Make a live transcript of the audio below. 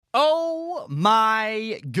Oh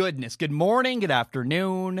my goodness. Good morning, good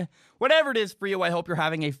afternoon, whatever it is for you. I hope you're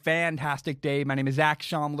having a fantastic day. My name is Zach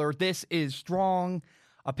Schomler. This is Strong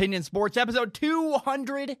Opinion Sports, episode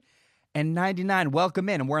 299. Welcome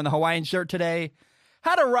in. I'm wearing the Hawaiian shirt today.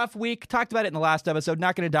 Had a rough week. Talked about it in the last episode.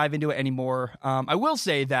 Not going to dive into it anymore. I will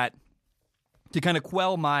say that to kind of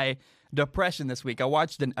quell my depression this week, I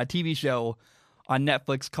watched a TV show on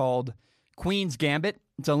Netflix called Queen's Gambit.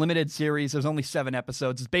 It's a limited series. There's only 7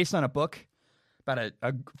 episodes. It's based on a book about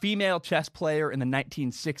a female chess player in the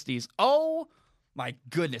 1960s. Oh my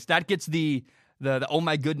goodness. That gets the oh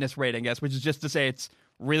my goodness rating, I guess, which is just to say it's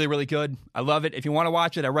really, really good. I love it. If you want to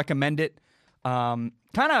watch it, I recommend it. I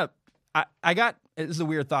got, this is a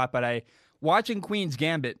weird thought, but watching Queen's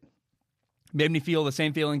Gambit made me feel the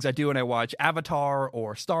same feelings I do when I watch Avatar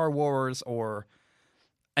or Star Wars or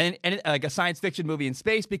and like a science fiction movie in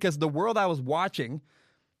space, because the world I was watching,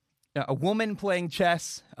 a woman playing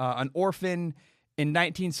chess, an orphan in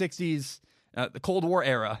 1960s, the Cold War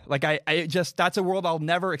era. Like that's a world I'll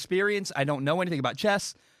never experience. I don't know anything about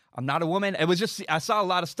chess. I'm not a woman. It was just, I saw a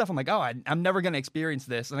lot of stuff. I'm like, I'm never going to experience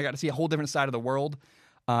this. And I got to see a whole different side of the world.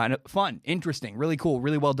 And fun, interesting, really cool,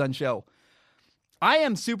 really well done show. I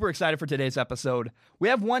am super excited for today's episode. We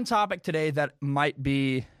have one topic today that might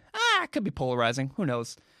be, it could be polarizing. Who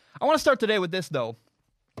knows? I want to start today with this, though.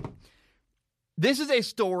 This is a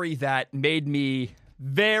story that made me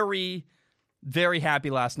very, very happy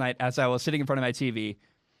last night as I was sitting in front of my TV.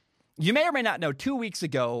 You may or may not know, 2 weeks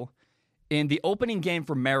ago, in the opening game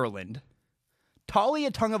for Maryland, Taulia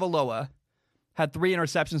Tagovailoa had 3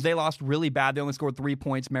 interceptions. They lost really bad. They only scored 3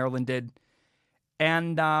 points. Maryland did.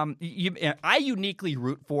 And I uniquely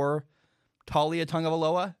root for Taulia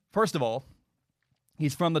Tagovailoa. First of all,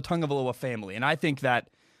 he's from the Tagovailoa family. And I think that,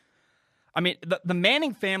 the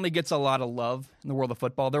Manning family gets a lot of love in the world of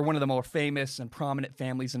football. They're one of the more famous and prominent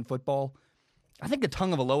families in football. I think the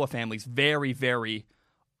Tagovailoa family is very, very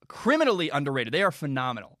criminally underrated. They are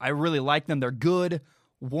phenomenal. I really like them. They're good,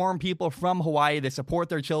 warm people from Hawaii. They support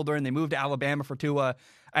their children. They moved to Alabama for Tua.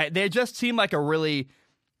 They just seem like a really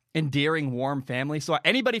endearing, warm family. So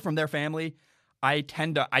anybody from their family, I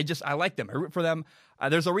like them. I root for them.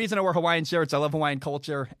 There's a reason I wear Hawaiian shirts. I love Hawaiian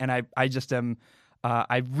culture, and I just am.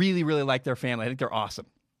 I really, really like their family. I think they're awesome.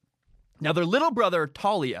 Now, their little brother,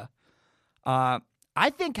 Taulia, I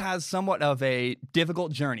think has somewhat of a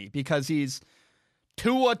difficult journey because he's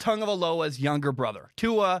Tua Tagovailoa's younger brother.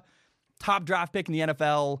 Tua, top draft pick in the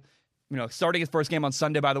NFL, starting his first game on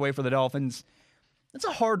Sunday, by the way, for the Dolphins. It's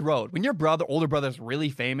a hard road. When your older brother is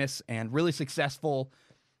really famous and really successful,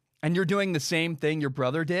 and you're doing the same thing your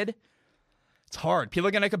brother did, it's hard. People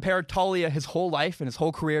are going to compare Taulia his whole life and his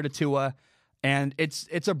whole career to Tua, and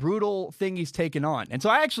it's a brutal thing he's taken on. And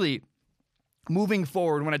so I actually, moving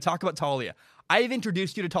forward, when I talk about Taulia, I've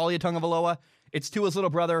introduced you to Taulia Tagovailoa. It's Tua's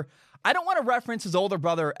little brother. I don't want to reference his older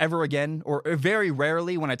brother ever again, or very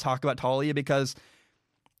rarely when I talk about Taulia, because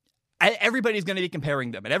everybody's going to be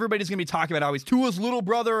comparing them, and everybody's going to be talking about how he's Tua's little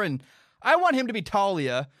brother, and I want him to be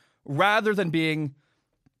Taulia rather than being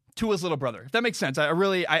Tua's little brother. If that makes sense.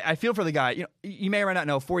 I feel for the guy. You may or may not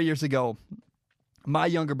know, 4 years ago, my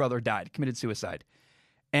younger brother died, committed suicide.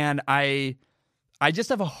 And I just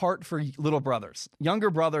have a heart for little brothers.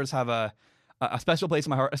 Younger brothers have a special place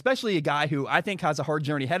in my heart, especially a guy who I think has a hard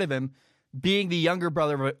journey ahead of him, being the younger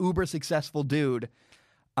brother of an uber successful dude.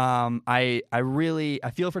 I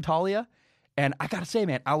feel for Taulia, and I gotta say,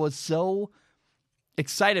 man, I was so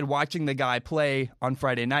excited watching the guy play on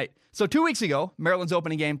Friday night. So 2 weeks ago, Maryland's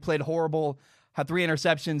opening game, played horrible, had 3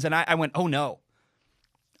 interceptions, and I went, oh no.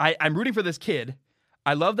 I'm rooting for this kid.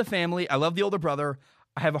 I love the family. I love the older brother.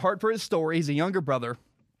 I have a heart for his story. He's a younger brother,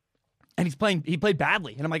 and he played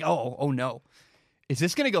badly. And I'm like, oh no. Is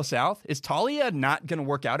this going to go south? Is Taulia not going to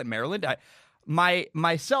work out at Maryland? I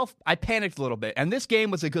panicked a little bit, and this game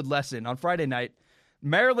was a good lesson. On Friday night,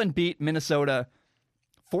 Maryland beat Minnesota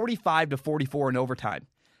 45-44 in overtime.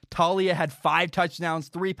 Taulia had 5 touchdowns,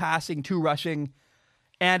 3 passing, 2 rushing,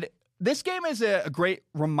 and this game is a great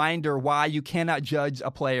reminder why you cannot judge a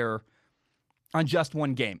player on just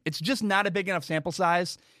one game. It's just not a big enough sample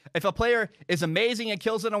size. If a player is amazing and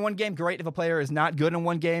kills it on one game, great. If a player is not good in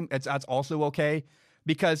one game, that's also okay,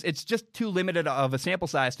 because it's just too limited of a sample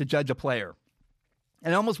size to judge a player.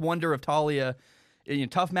 And I almost wonder if Taulia,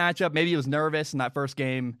 tough matchup, maybe he was nervous in that first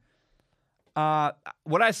game.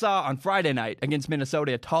 What I saw on Friday night against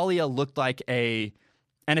Minnesota, Taulia looked like a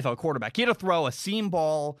NFL quarterback. He had to throw a seam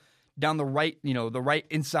ball down the right, the right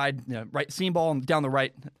inside, right seam ball down the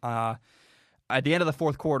right at the end of the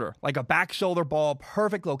fourth quarter, like a back shoulder ball,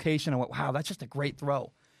 perfect location. I went, wow, that's just a great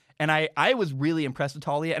throw. And I was really impressed with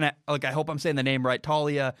Talia, and I hope I'm saying the name right,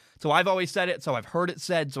 Talia. So I've always said it, so I've heard it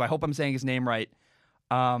said, so I hope I'm saying his name right.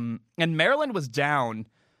 And Maryland was down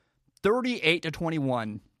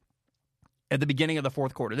 38-21 at the beginning of the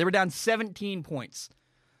fourth quarter. They were down 17 points.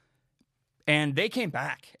 And they came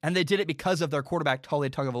back, and they did it because of their quarterback,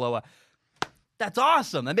 Talia Tagovailoa. That's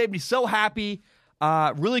awesome. That made me so happy.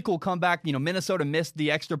 Really cool comeback. Minnesota missed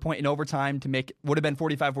the extra point in overtime to make would have been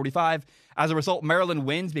 45-45. As a result, Maryland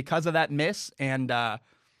wins because of that miss. And, oh,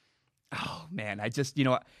 man, I just,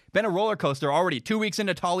 been a roller coaster already. 2 weeks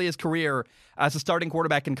into Talia's career as a starting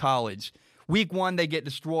quarterback in college. Week 1, they get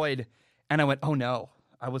destroyed. And I went, oh, no.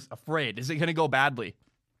 I was afraid. Is it going to go badly?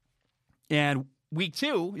 And week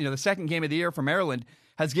 2, the second game of the year for Maryland,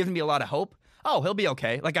 has given me a lot of hope. Oh, he'll be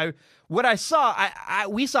okay.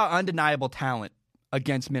 We saw undeniable talent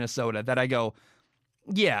against Minnesota that I go,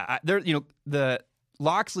 yeah, the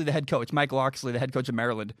Locksley, the head coach, Mike Locksley, the head coach of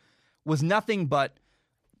Maryland, was nothing but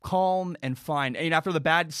calm and fine. And after the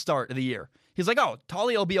bad start of the year, he's like, oh,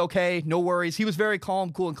 Talia will be okay. No worries. He was very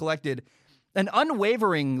calm, cool, and collected, and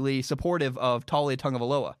unwaveringly supportive of Talia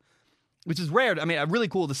Tagovailoa, which is rare. I mean, really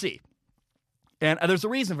cool to see. And there's a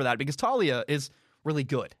reason for that, because Talia is really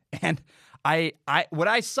good. And what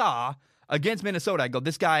I saw against Minnesota, I go,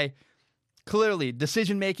 this guy, clearly,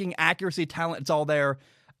 decision-making, accuracy, talent, it's all there.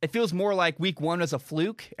 It feels more like week 1 was a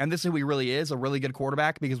fluke, and this is who he really is, a really good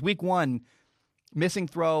quarterback, because week 1, missing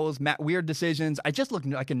throws, weird decisions. I just looked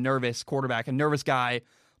like a nervous quarterback, a nervous guy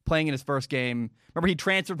playing in his first game. Remember, he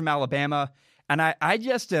transferred from Alabama, and I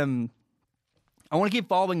want to keep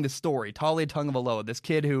following this story. Talia Tagovailoa, this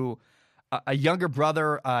kid who, a younger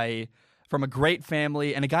brother, from a great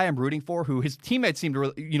family, and a guy I'm rooting for, who his teammates seem to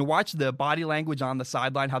really, watch the body language on the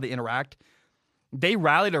sideline, how they interact. They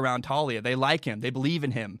rallied around Talia. They like him. They believe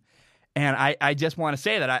in him. And I just want to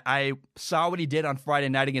say that I saw what he did on Friday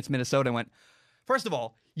night against Minnesota and went, first of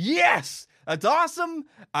all, yes, that's awesome.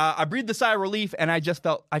 I breathed a sigh of relief, and I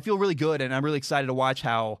feel really good, and I'm really excited to watch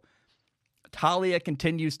how Talia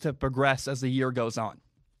continues to progress as the year goes on.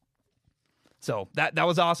 So that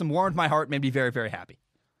was awesome. Warmed my heart, made me very, very happy.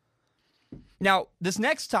 Now, this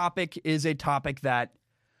next topic is a topic that,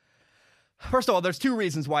 first of all, there's 2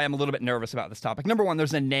 reasons why I'm a little bit nervous about this topic. Number 1,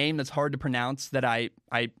 there's a name that's hard to pronounce that I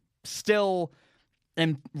still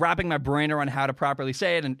am wrapping my brain around how to properly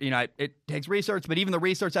say it. And, it takes research, but even the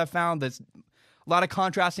research I've found, there's a lot of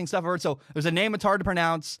contrasting stuff I've heard. So there's a name that's hard to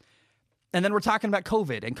pronounce. And then we're talking about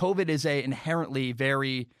COVID. And COVID is a inherently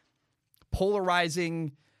very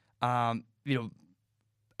polarizing, a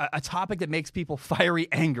topic that makes people fiery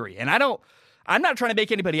angry. And I'm not trying to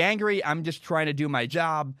make anybody angry. I'm just trying to do my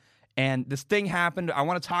job. And this thing happened. I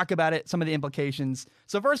want to talk about it, some of the implications.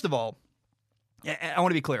 So first of all, I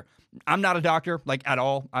want to be clear. I'm not a doctor, at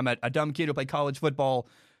all. I'm a dumb kid who played college football,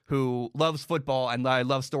 who loves football, and I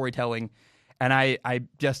love storytelling. And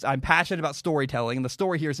I'm passionate about storytelling. And the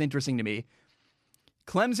story here is interesting to me.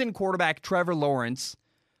 Clemson quarterback Trevor Lawrence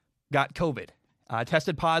got COVID.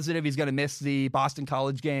 Tested positive. He's going to miss the Boston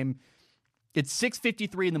College game. It's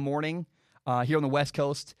 6:53 in the morning here on the West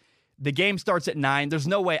Coast. The game starts at 9. There's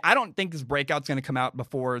no way. I don't think this breakout's going to come out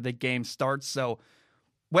before the game starts. So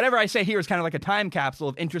whatever I say here is kind of like a time capsule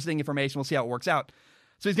of interesting information. We'll see how it works out.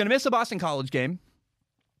 So he's going to miss the Boston College game.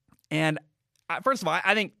 And first of all,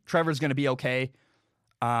 I think Trevor's going to be okay.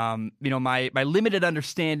 My limited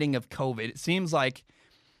understanding of COVID, it seems like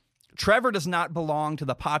Trevor does not belong to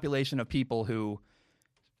the population of people who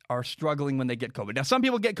are struggling when they get COVID. Now, some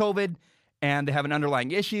people get COVID and they have an underlying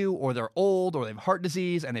issue, or they're old, or they have heart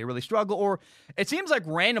disease and they really struggle, or it seems like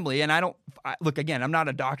randomly, and look, again, I'm not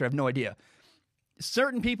a doctor, I have no idea.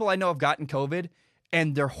 Certain people I know have gotten COVID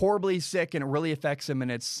and they're horribly sick and it really affects them and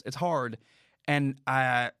it's hard. And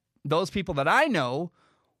those people that I know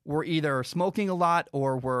were either smoking a lot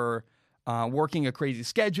or were working a crazy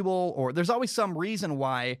schedule, or there's always some reason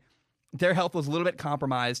why their health was a little bit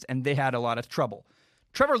compromised and they had a lot of trouble.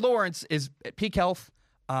 Trevor Lawrence is at peak health,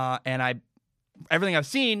 and everything I've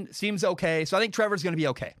seen seems okay, so I think Trevor's going to be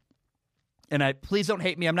okay. And please don't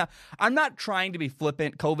hate me. I'm not trying to be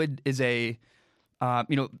flippant. COVID is I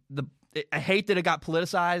hate that it got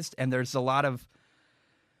politicized, and there's a lot of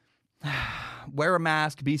wear a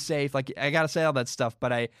mask, be safe. Like, I got to say all that stuff,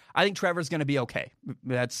 but I think Trevor's going to be okay.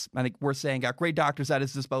 I think we're saying got great doctors at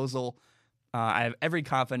his disposal. I have every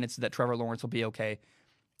confidence that Trevor Lawrence will be okay.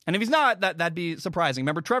 And if he's not, that'd be surprising.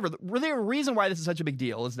 Remember, Trevor, the reason why this is such a big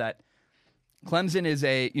deal is that Clemson is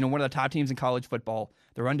one of the top teams in college football.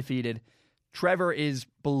 They're undefeated. Trevor is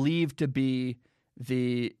believed to be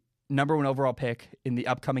the number 1 overall pick in the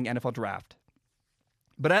upcoming NFL draft.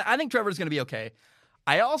 But I think Trevor's going to be okay.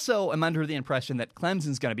 I also am under the impression that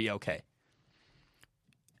Clemson's going to be okay.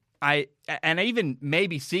 I even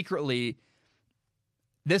maybe secretly,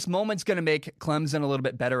 this moment's going to make Clemson a little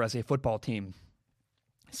bit better as a football team.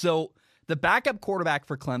 So the backup quarterback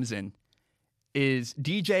for Clemson is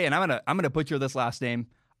DJ, and I'm gonna butcher this last name.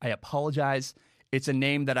 I apologize. It's a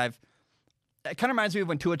name that it kind of reminds me of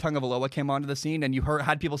when Tua Tagovailoa came onto the scene, and you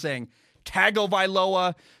had people saying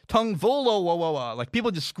Tagovailoa, Tungvolo, like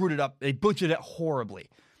people just screwed it up. They butchered it horribly.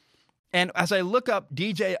 And as I look up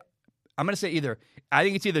DJ, I'm gonna say I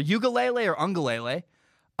think it's either ukulele or ungalele.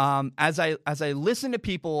 As I listen to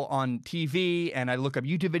people on TV and I look up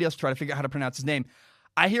YouTube videos to try to figure out how to pronounce his name,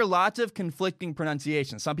 I hear lots of conflicting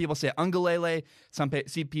pronunciations. Some people say ungalele.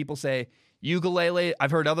 See people say ukulele.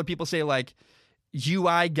 I've heard other people say like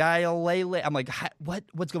uigalele. I'm like,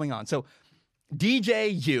 what's going on? So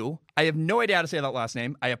DJU, I have no idea how to say that last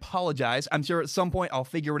name. I apologize. I'm sure at some point I'll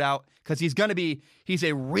figure it out because he's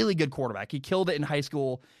a really good quarterback. He killed it in high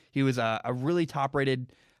school. He was a really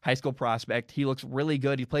top-rated high school prospect. He looks really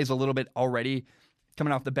good. He plays a little bit already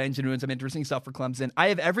coming off the bench and doing some interesting stuff for Clemson. I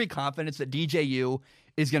have every confidence that DJU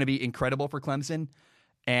is going to be incredible for Clemson.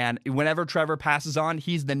 And whenever Trevor passes on,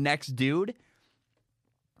 he's the next dude.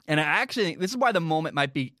 And I actually think this is why the moment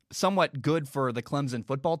might be somewhat good for the Clemson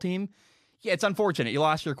football team. Yeah, it's unfortunate. You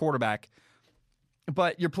lost your quarterback.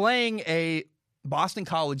 But you're playing a Boston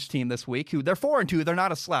College team this week who they're 4-2. They're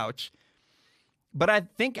not a slouch. But I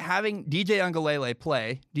think having DJ Ungalele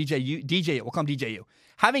play, we'll call him DJU,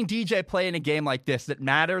 having DJ play in a game like this that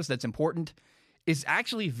matters, that's important, is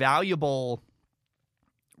actually valuable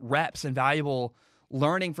reps and valuable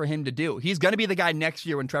learning for him to do. He's going to be the guy next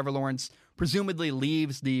year when Trevor Lawrence presumably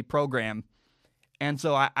leaves the program. And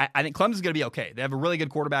so I think Clemson's going to be okay. They have a really good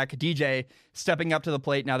quarterback, DJ, stepping up to the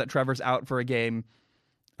plate now that Trevor's out for a game,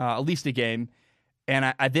 at least a game.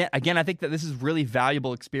 And I think that this is really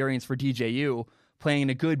valuable experience for DJU, playing in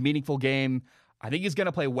a good, meaningful game. I think he's going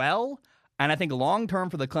to play well. And I think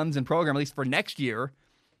long-term for the Clemson program, at least for next year,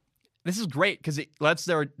 this is great because it lets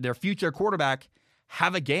their future quarterback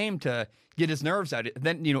have a game to get his nerves out.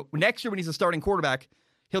 Then, next year when he's a starting quarterback,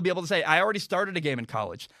 he'll be able to say, I already started a game in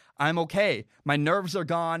college. I'm okay. My nerves are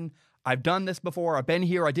gone. I've done this before. I've been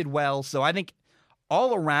here. I did well. So I think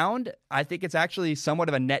all around, I think it's actually somewhat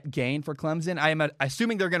of a net gain for Clemson. I am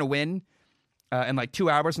assuming they're going to win in like 2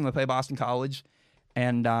 hours when they play Boston College.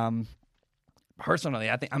 And personally,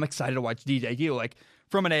 I think I'm excited to watch DJU. Like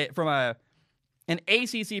from an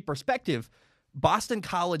ACC perspective, Boston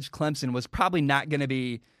College Clemson was probably not going to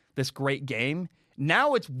be this great game.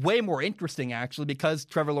 Now it's way more interesting actually because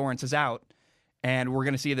Trevor Lawrence is out, and we're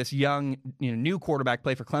going to see this young, new quarterback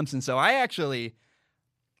play for Clemson. So I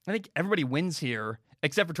think everybody wins here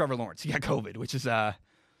except for Trevor Lawrence. He got COVID, which is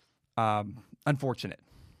unfortunate.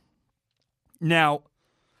 Now,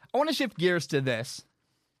 I want to shift gears to this.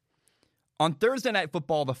 On Thursday Night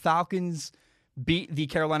Football, the Falcons beat the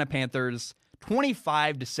Carolina Panthers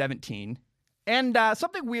 25-17, and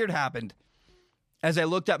something weird happened as I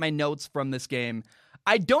looked at my notes from this game.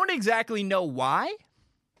 I don't exactly know why,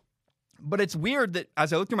 but it's weird that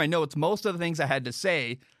as I looked through my notes, most of the things I had to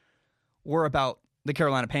say were about the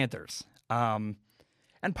Carolina Panthers. And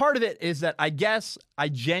part of it is that I guess I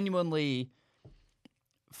genuinely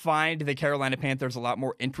find the Carolina Panthers a lot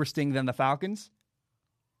more interesting than the Falcons.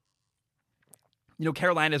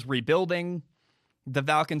 Carolina's rebuilding. The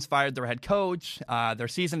Falcons fired their head coach. Their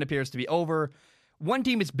season appears to be over. One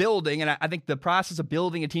team is building, and I think the process of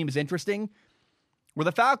building a team is interesting. Where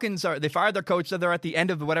the Falcons they fired their coach, so they're at the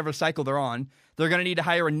end of whatever cycle they're on. They're going to need to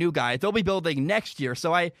hire a new guy. They'll be building next year.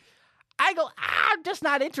 So I'm just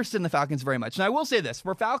not interested in the Falcons very much. And I will say this,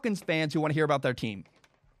 for Falcons fans who want to hear about their team,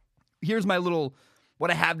 here's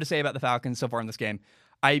what I have to say about the Falcons so far in this game.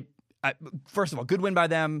 First of all, good win by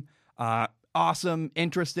them. Awesome,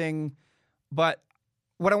 interesting. But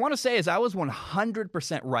what I want to say is I was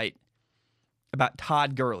 100% right about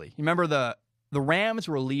Todd Gurley. You remember the Rams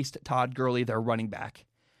released Todd Gurley, their running back.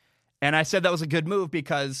 And I said that was a good move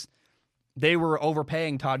because they were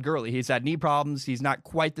overpaying Todd Gurley. He's had knee problems. He's not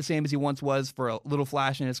quite the same as he once was for a little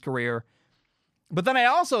flash in his career. But then I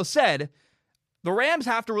also said the Rams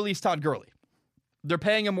have to release Todd Gurley. They're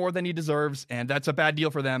paying him more than he deserves, and that's a bad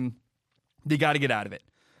deal for them. They got to get out of it.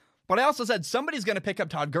 But I also said somebody's going to pick up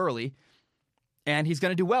Todd Gurley, and he's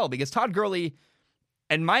going to do well because Todd Gurley,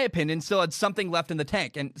 in my opinion, still had something left in the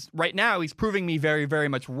tank. And right now, he's proving me very, very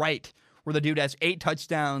much right, where the dude has 8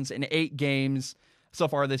 touchdowns in 8 games so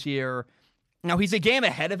far this year. Now, he's a game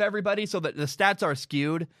ahead of everybody, so that the stats are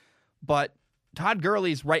skewed. But Todd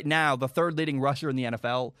Gurley's right now the 3rd leading rusher in the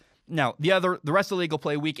NFL. Now, the rest of the league will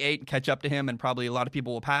play week 8 and catch up to him, and probably a lot of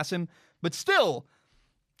people will pass him. But still,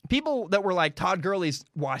 people that were like, Todd Gurley's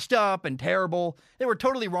washed up and terrible, they were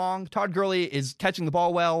totally wrong. Todd Gurley is catching the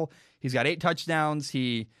ball well. He's got 8 touchdowns.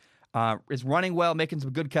 He is running well, making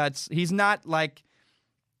some good cuts. He's not like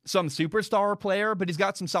some superstar player, but he's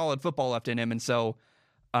got some solid football left in him. And so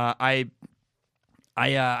I'm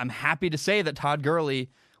happy to say that Todd Gurley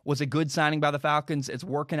was a good signing by the Falcons. It's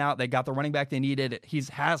working out. They got the running back they needed. He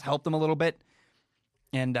has helped them a little bit.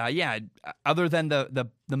 And other than the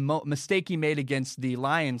mistake he made against the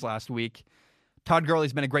Lions last week, Todd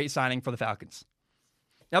Gurley's been a great signing for the Falcons.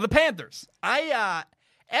 Now the Panthers,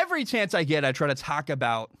 every chance I get, I try to talk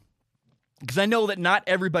about, because I know that not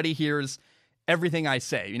everybody hears everything I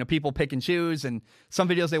say. You know, people pick and choose, and some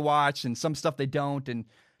videos they watch, and some stuff they don't, and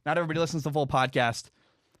not everybody listens to the full podcast.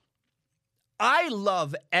 I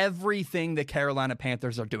love everything the Carolina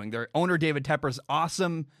Panthers are doing. Their owner, David Tepper, is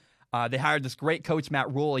awesome. They hired this great coach,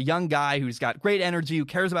 Matt Rule, a young guy who's got great energy, who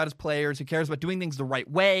cares about his players, who cares about doing things the right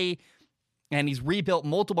way. And he's rebuilt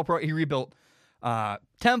he rebuilt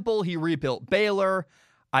Temple, he rebuilt Baylor.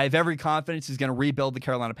 I have every confidence he's going to rebuild the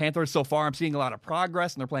Carolina Panthers. So far, I'm seeing a lot of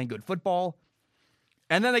progress, and they're playing good football.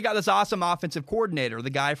 And then they got this awesome offensive coordinator, the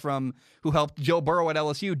guy who helped Joe Burrow at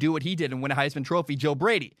LSU do what he did and win a Heisman Trophy, Joe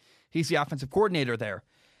Brady. He's the offensive coordinator there.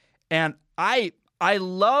 And I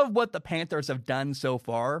love what the Panthers have done so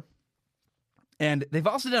far. And they've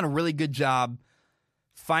also done a really good job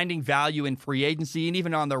finding value in free agency and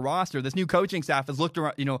even on their roster. This new coaching staff has looked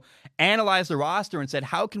around, analyzed the roster and said,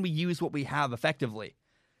 how can we use what we have effectively?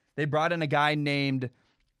 They brought in a guy named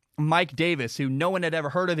Mike Davis, who no one had ever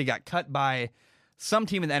heard of. He got cut by some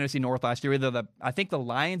team in the NFC North last year, either I think the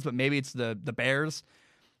Lions, but maybe it's the Bears.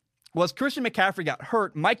 Well, as Christian McCaffrey got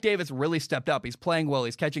hurt, Mike Davis really stepped up. He's playing well.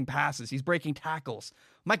 He's catching passes. He's breaking tackles.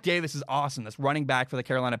 Mike Davis is awesome. This running back for the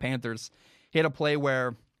Carolina Panthers. He had a play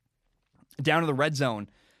where down to the red zone,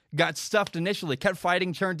 got stuffed initially, kept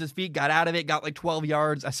fighting, turned his feet, got out of it, got like 12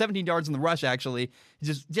 yards, 17 yards in the rush, actually.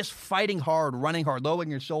 Just fighting hard, running hard,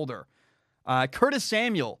 lowering his shoulder. Curtis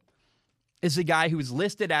Samuel is the guy who's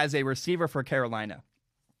listed as a receiver for Carolina.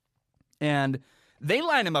 And they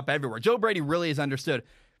line him up everywhere. Joe Brady really has understood.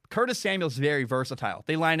 Curtis Samuel's very versatile.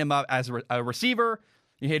 They line him up as a receiver.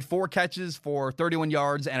 He had 4 catches for 31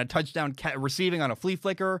 yards and a touchdown receiving on a flea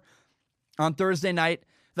flicker on Thursday night.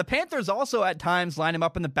 The Panthers also at times line him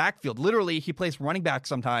up in the backfield. Literally, he plays running back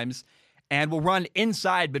sometimes and will run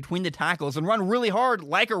inside between the tackles and run really hard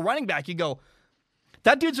like a running back. You go,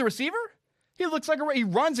 that dude's a receiver? He looks like he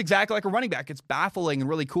runs exactly like a running back. It's baffling and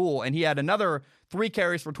really cool. And he had another 3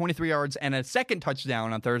 carries for 23 yards and a second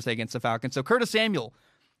touchdown on Thursday against the Falcons. So Curtis Samuel,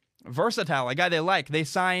 versatile, a guy they like. They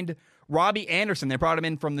signed Robbie Anderson. They brought him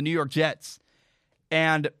in from the New York Jets.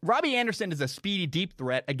 And Robbie Anderson is a speedy deep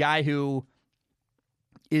threat, a guy who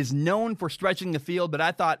is known for stretching the field, but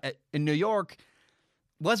I thought in New York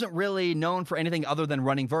wasn't really known for anything other than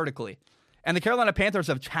running vertically. And the Carolina Panthers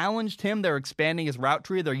have challenged him. They're expanding his route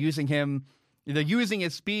tree. They're using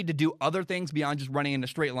his speed to do other things beyond just running in a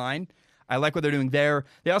straight line. I like what they're doing there.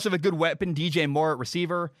 They also have a good weapon, DJ Moore at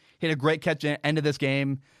receiver. He had a great catch at the end of this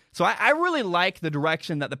game. So I really like the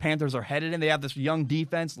direction that the Panthers are headed in. They have this young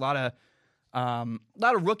defense, a lot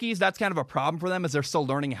of rookies. That's kind of a problem for them as they're still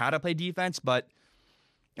learning how to play defense. But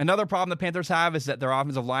another problem the Panthers have is that their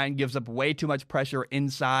offensive line gives up way too much pressure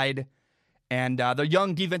inside. And their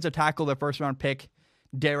young defensive tackle, their first-round pick,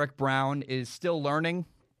 Derek Brown, is still learning.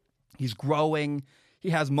 He's growing. He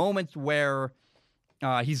has moments where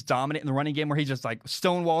he's dominant in the running game, where he just like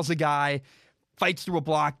stonewalls a guy, fights through a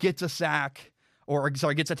block, gets a sack,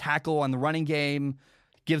 gets a tackle on the running game,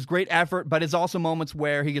 gives great effort, but it's also moments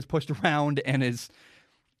where he gets pushed around and is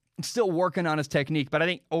still working on his technique. But I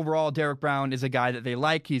think overall, Derek Brown is a guy that they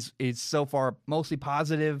like. He's so far mostly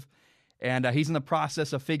positive, and he's in the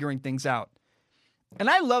process of figuring things out. And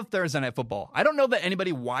I love Thursday Night Football. I don't know that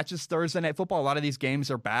anybody watches Thursday Night Football. A lot of these games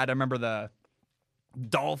are bad. I remember the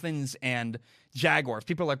Dolphins and Jaguars.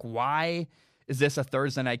 People are like, why is this a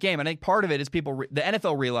Thursday night game? And I think part of it is the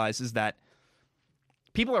NFL realizes that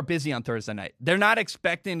people are busy on Thursday night. They're not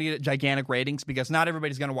expecting to get gigantic ratings because not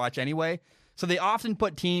everybody's going to watch anyway. So they often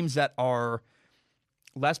put teams that are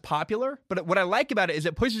less popular. But what I like about it is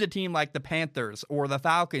it pushes a team like the Panthers or the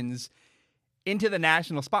Falcons into the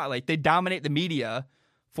national spotlight. They dominate the media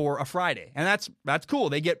for a Friday. And that's cool.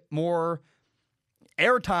 They get more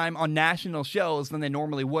airtime on national shows than they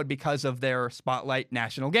normally would because of their spotlight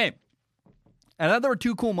national game. And there were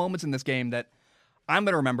 2 cool moments in this game that I'm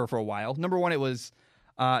going to remember for a while. Number one, it was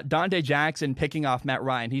Dante Jackson picking off Matt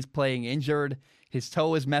Ryan. He's playing injured. His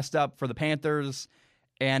toe is messed up for the Panthers.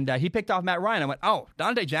 And he picked off Matt Ryan. I went, oh,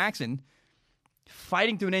 Dante Jackson,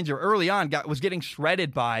 fighting through an injury early on, was getting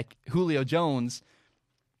shredded by Julio Jones.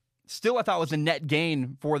 still I thought was a net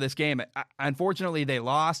gain for this game. Unfortunately, they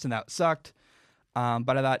lost, and that sucked.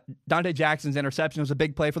 But I thought Dante Jackson's interception was a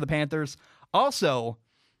big play for the Panthers. Also,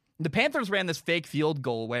 the Panthers ran this fake field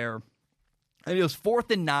goal where it was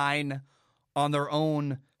 4th and 9 on their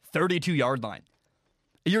own 32-yard line.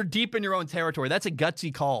 You're deep in your own territory. That's a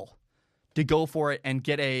gutsy call to go for it and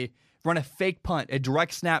run a fake punt, a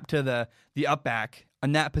direct snap to the up back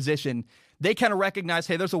on that position. They kind of recognize,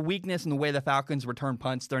 hey, there's a weakness in the way the Falcons return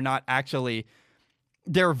punts. They're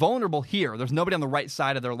vulnerable here. There's nobody on the right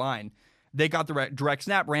side of their line. They got the direct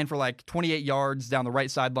snap, ran for like 28 yards down the right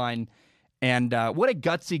sideline. And what a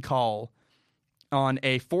gutsy call on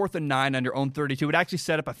a 4th and 9 on your own 32. It actually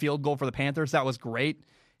set up a field goal for the Panthers. That was great.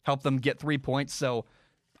 Helped them get 3 points. So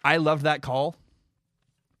I loved that call.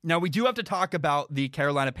 Now, we do have to talk about the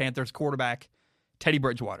Carolina Panthers quarterback, Teddy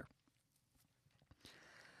Bridgewater.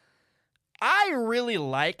 I really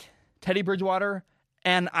like Teddy Bridgewater,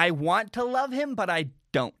 and I want to love him, but I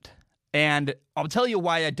don't. And I'll tell you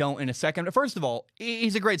why I don't in a second. First of all,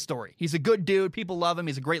 he's a great story. He's a good dude. People love him.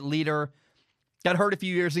 He's a great leader. Got hurt a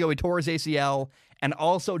few years ago. He tore his ACL and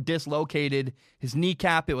also dislocated his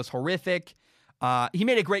kneecap. It was horrific. He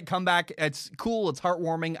made a great comeback. It's cool. It's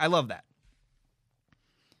heartwarming. I love that.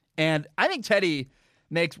 And I think Teddy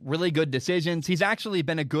makes really good decisions. He's actually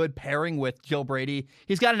been a good pairing with Joe Brady.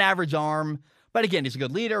 He's got an average arm, but again, he's a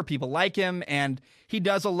good leader. People like him, and he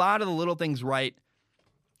does a lot of the little things right.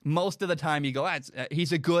 Most of the time you go,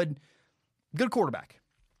 he's a good quarterback.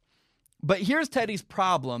 But here's Teddy's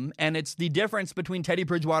problem, and it's the difference between Teddy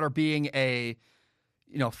Bridgewater being a,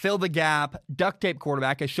 fill the gap, duct tape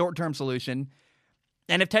quarterback, a short-term solution.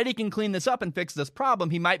 And if Teddy can clean this up and fix this problem,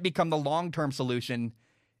 he might become the long-term solution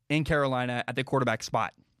in Carolina at the quarterback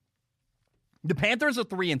spot. The Panthers are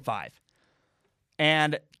 3-5,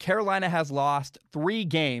 and Carolina has lost 3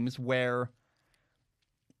 games where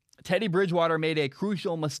Teddy Bridgewater made a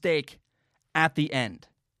crucial mistake at the end.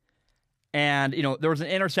 And, there was an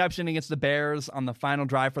interception against the Bears on the final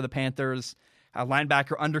drive for the Panthers. A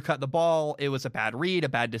linebacker undercut the ball. It was a bad read, a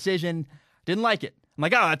bad decision. Didn't like it. I'm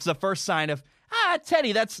like, that's the first sign of,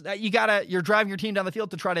 Teddy, you're driving your team down the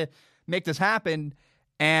field to try to make this happen.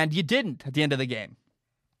 And you didn't at the end of the game.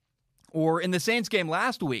 Or in the Saints game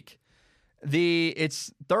last week,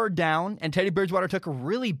 it's 3rd down, and Teddy Bridgewater took a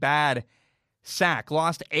really bad sack,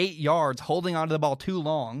 lost 8 yards, holding onto the ball too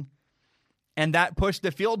long, and that pushed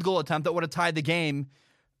the field goal attempt that would have tied the game,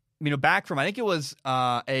 back from, I think it was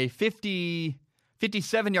a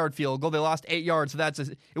 57-yard field goal. They lost 8 yards, so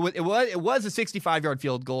it was a 65-yard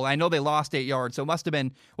field goal. I know they lost 8 yards, so it must have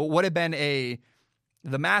been what would have been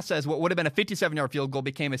the math says what would have been a 57-yard field goal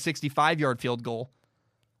became a 65-yard field goal.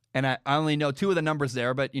 And I only know 2 of the numbers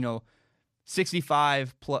there, but,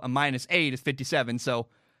 65 minus 8 is 57. So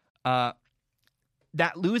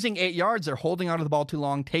that losing 8 yards, they're holding onto the ball too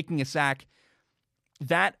long, taking a sack,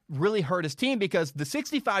 that really hurt his team because the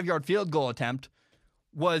 65-yard field goal attempt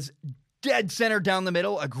was dead center down the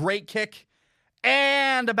middle, a great kick,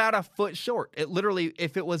 and about a foot short. It literally,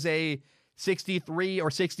 if it was a 63 or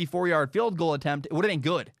 64-yard field goal attempt, it would have been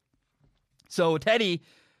good. So Teddy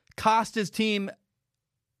cost his team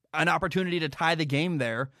an opportunity to tie the game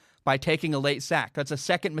there by taking a late sack. That's a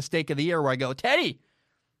second mistake of the year where I go, Teddy,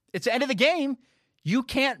 it's the end of the game. You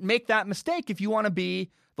can't make that mistake if you want to be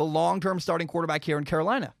the long-term starting quarterback here in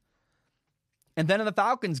Carolina. And then in the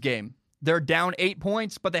Falcons game, they're down 8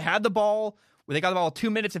 points, but they had the ball. They got the ball 2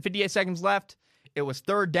 minutes and 58 seconds left. It was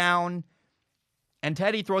 3rd down. And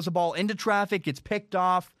Teddy throws the ball into traffic, gets picked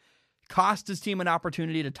off, cost his team an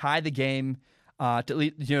opportunity to tie the game,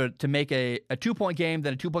 to make a 2-point game.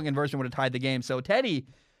 Then a 2-point conversion would have tied the game. So Teddy,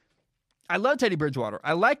 I love Teddy Bridgewater.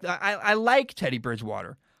 I like Teddy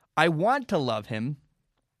Bridgewater. I want to love him,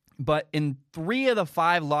 but in 3 of the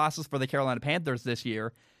 5 losses for the Carolina Panthers this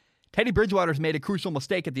year, Teddy Bridgewater's made a crucial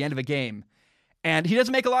mistake at the end of a game. And he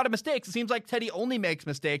doesn't make a lot of mistakes. It seems like Teddy only makes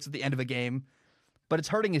mistakes at the end of a game, but it's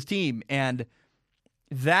hurting his team. And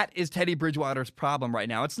that is Teddy Bridgewater's problem right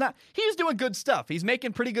now. He's doing good stuff. He's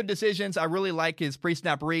making pretty good decisions. I really like his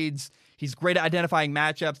pre-snap reads. He's great at identifying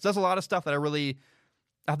matchups. Does a lot of stuff that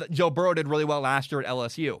I thought Joe Burrow did really well last year at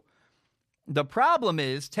LSU. The problem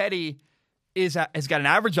is Teddy has got an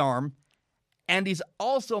average arm, and he's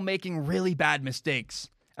also making really bad mistakes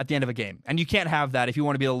at the end of a game. And you can't have that if you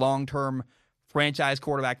want to be the long-term franchise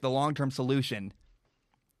quarterback, the long-term solution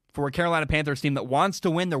for a Carolina Panthers team that wants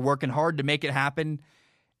to win. They're working hard to make it happen,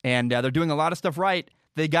 and they're doing a lot of stuff right.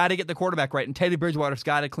 They got to get the quarterback right, and Teddy Bridgewater's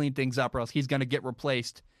got to clean things up, or else he's going to get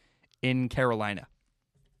replaced in Carolina.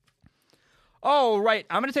 All right,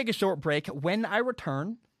 I'm going to take a short break. When I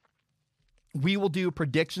return, we will do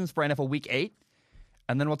predictions for NFL Week 8.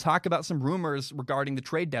 And then we'll talk about some rumors regarding the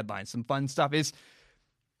trade deadline, some fun stuff.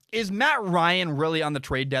 Is Matt Ryan really on the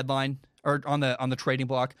trade deadline or on the trading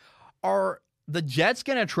block? Are the Jets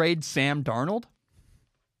going to trade Sam Darnold?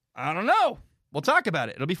 I don't know. We'll talk about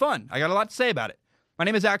it. It'll be fun. I got a lot to say about it. My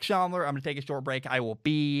name is Zach Schomler. I'm going to take a short break. I will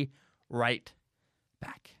be right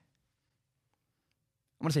back.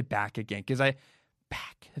 I'm going to say back again because it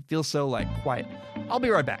feels so quiet. I'll be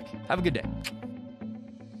right back. Have a good day.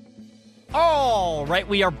 All right,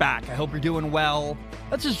 we are back. I hope you're doing well.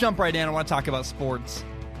 Let's just jump right in. I want to talk about sports.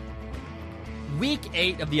 Week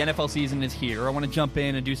 8 of the NFL season is here. I want to jump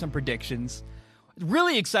in and do some predictions.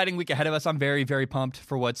 Really exciting week ahead of us. I'm very, very pumped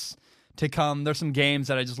for what's to come. There's some games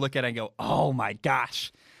that I just look at and go, oh my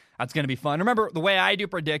gosh, that's going to be fun. Remember, the way I do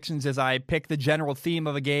predictions is I pick the general theme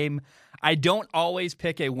of a game. I don't always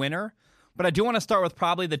pick a winner, but I do want to start with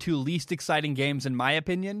probably the 2 least exciting games in my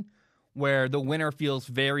opinion, where the winner feels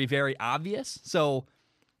very, very obvious. So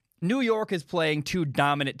New York is playing 2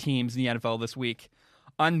 dominant teams in the NFL this week.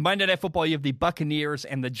 On Monday Night Football, you have the Buccaneers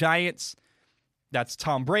and the Giants. That's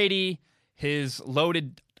Tom Brady, his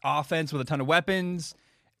loaded offense with a ton of weapons,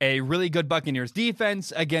 a really good Buccaneers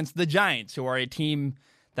defense against the Giants, who are a team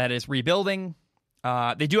that is rebuilding.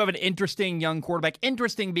 They do have an interesting young quarterback.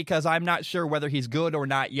 Interesting because I'm not sure whether he's good or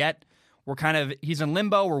not yet. He's in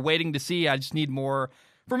limbo. We're waiting to see. I just need more,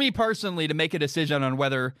 for me personally, to make a decision on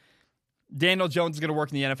whether Daniel Jones is going to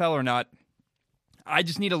work in the NFL or not. I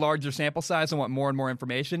just need a larger sample size and want more and more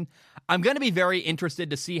information. I'm going to be very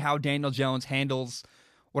interested to see how Daniel Jones handles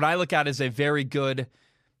what I look at as a very good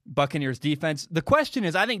Buccaneers defense. The question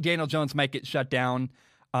is, I think Daniel Jones might get shut down.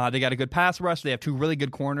 They got a good pass rush. They have 2 really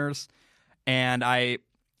good corners. And I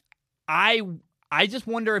just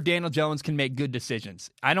wonder if Daniel Jones can make good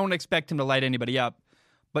decisions. I don't expect him to light anybody up,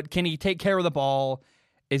 but can he take care of the ball?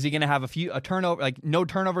 Is he going to have a turnover? No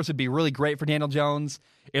turnovers would be really great for Daniel Jones.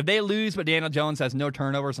 If they lose, but Daniel Jones has no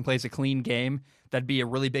turnovers and plays a clean game, that'd be a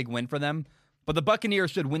really big win for them. But the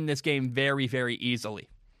Buccaneers should win this game very, very easily.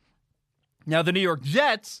 Now, the New York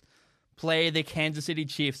Jets play the Kansas City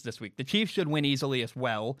Chiefs this week. The Chiefs should win easily as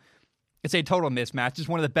well. It's a total mismatch. It's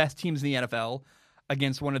one of the best teams in the NFL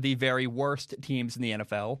against one of the very worst teams in the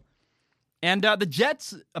NFL. And the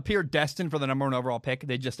Jets appear destined for the number 1 overall pick.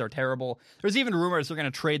 They just are terrible. There's even rumors they're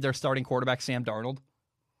going to trade their starting quarterback, Sam Darnold.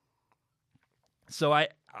 So I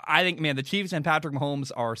think, man, the Chiefs and Patrick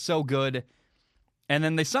Mahomes are so good. And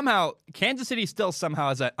then Kansas City still somehow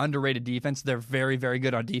has an underrated defense. They're very, very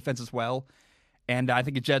good on defense as well. And I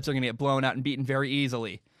think the Jets are going to get blown out and beaten very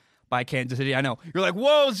easily by Kansas City. I know. You're like,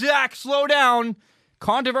 whoa, Zach, slow down.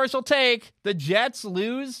 Controversial take. The Jets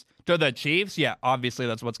lose to the Chiefs? Yeah, obviously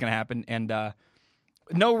that's what's going to happen, and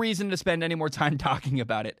no reason to spend any more time talking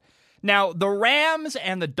about it. Now, the Rams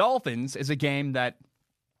and the Dolphins is a game that,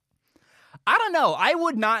 I don't know, I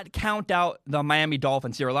would not count out the Miami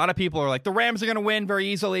Dolphins here. A lot of people are like, the Rams are going to win very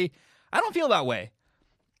easily. I don't feel that way.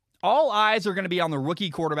 All eyes are going to be on the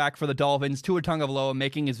rookie quarterback for the Dolphins, Tua Tagovailoa,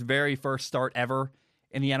 making his very first start ever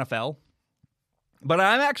in the NFL. But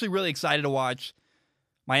I'm actually really excited to watch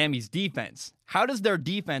Miami's defense. How does their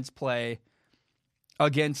defense play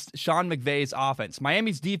against Sean McVay's offense?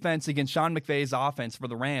 Miami's defense against Sean McVay's offense for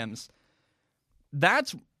the Rams.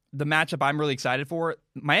 That's the matchup I'm really excited for.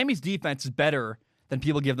 Miami's defense is better than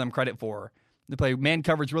people give them credit for. They play man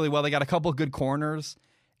coverage really well. They got a couple of good corners.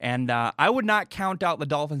 And I would not count out the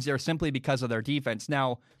Dolphins there simply because of their defense.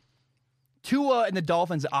 Now, Tua and the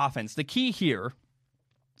Dolphins' offense, the key here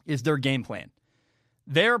is their game plan.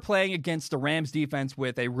 They're playing against the Rams defense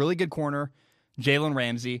with a really good corner, Jalen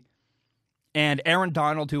Ramsey, and Aaron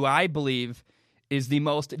Donald, who I believe is the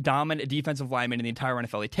most dominant defensive lineman in the entire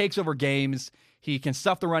NFL. He takes over games. He can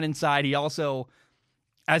stuff the run inside. He also,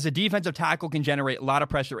 as a defensive tackle, can generate a lot of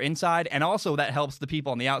pressure inside, and also that helps the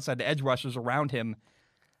people on the outside, the edge rushers around him.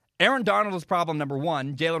 Aaron Donald is problem number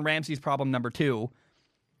 1. Jalen Ramsey is problem number 2.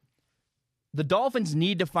 The Dolphins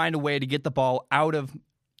need to find a way to get the ball out of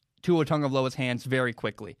Tua Tagovailoa's hands very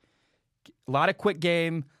quickly. A lot of quick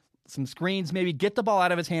game, some screens, maybe get the ball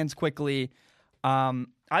out of his hands quickly. I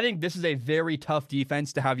think this is a very tough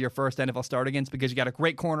defense to have your first NFL start against because you got a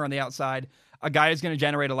great corner on the outside, a guy who's going to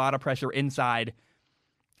generate a lot of pressure inside.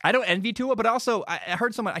 I don't envy Tua, but also I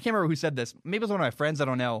heard someone, I can't remember who said this. Maybe it was one of my friends, I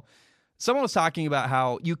don't know. Someone was talking about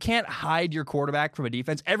how you can't hide your quarterback from a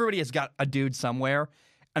defense. Everybody has got a dude somewhere,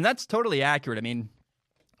 and that's totally accurate. I mean,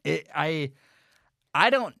 I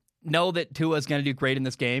don't know that Tua is going to do great in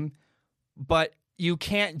this game, but you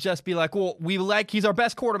can't just be like, well, he's our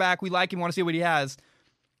best quarterback. We like him, want to see what he has.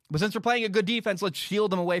 But since we're playing a good defense, let's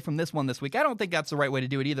shield him away from this one this week. I don't think that's the right way to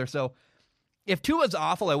do it either. So if Tua's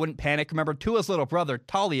awful, I wouldn't panic. Remember, Tua's little brother,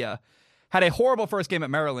 Talia, had a horrible first game at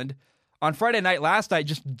Maryland. On Friday night, last night,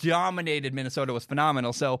 just dominated Minnesota, was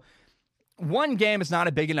phenomenal. So one game is not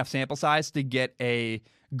a big enough sample size to get a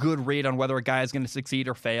good read on whether a guy is going to succeed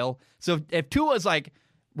or fail. So if Tua's like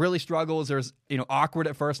really struggles or is, awkward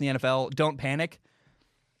at first in the NFL, don't panic.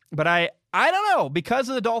 But I don't know. Because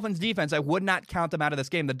of the Dolphins' defense, I would not count them out of this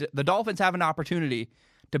game. The Dolphins have an opportunity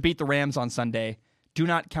to beat the Rams on Sunday. Do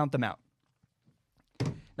not count them out.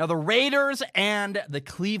 Now, the Raiders and the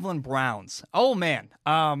Cleveland Browns. Oh, man.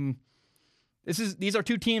 These are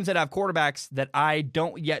two teams that have quarterbacks that I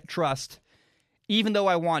don't yet trust, even though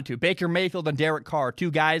I want to. Baker Mayfield and Derek Carr,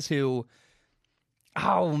 two guys who,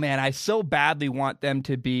 oh, man, I so badly want them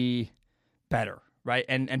to be better, right?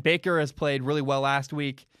 And Baker has played really well last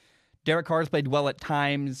week. Derek Carr has played well at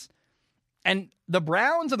times. And the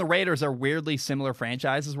Browns and the Raiders are weirdly similar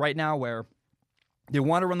franchises right now where they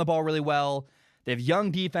want to run the ball really well. They have young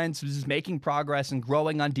defense who's making progress and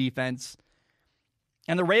growing on defense.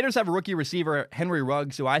 And the Raiders have a rookie receiver, Henry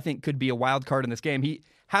Ruggs, who I think could be a wild card in this game. He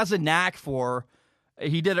has a knack for,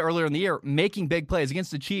 he did it earlier in the year, making big plays. Against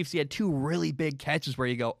the Chiefs, he had two really big catches where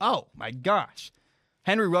you go, oh my gosh.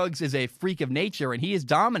 Henry Ruggs is a freak of nature, and he is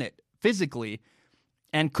dominant physically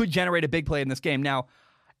and could generate a big play in this game. Now,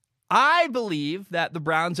 I believe that the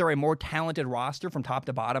Browns are a more talented roster from top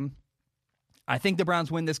to bottom. I think the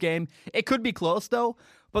Browns win this game. It could be close, though,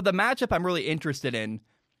 but the matchup I'm really interested in,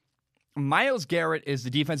 Myles Garrett is the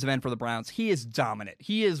defensive end for the Browns. He is dominant.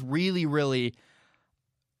 He is really, really,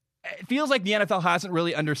 it feels like the NFL hasn't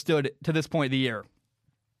really understood to this point of the year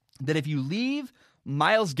that if you leave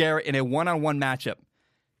Myles Garrett in a one-on-one matchup,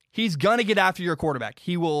 he's going to get after your quarterback.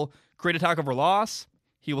 He will create a tackle for loss.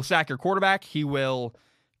 He will sack your quarterback. He will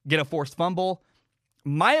get a forced fumble.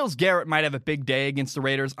 Myles Garrett might have a big day against the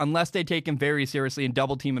Raiders unless they take him very seriously and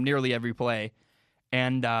double team him nearly every play.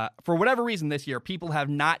 And for whatever reason this year, people have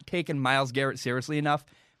not taken Myles Garrett seriously enough,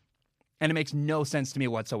 and it makes no sense to me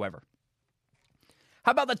whatsoever.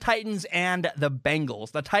 How about the Titans and the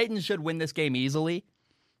Bengals? The Titans should win this game easily.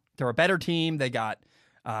 They're a better team. They got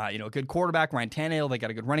a good quarterback, Ryan Tannehill. They got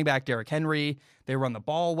a good running back, Derrick Henry. They run the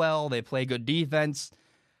ball well. They play good defense.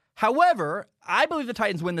 However, I believe the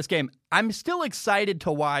Titans win this game. I'm still excited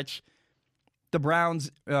to watch the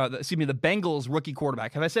Bengals rookie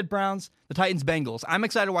quarterback. Have I said Browns? The Titans, Bengals. I'm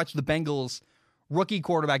excited to watch the Bengals rookie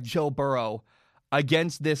quarterback, Joe Burrow,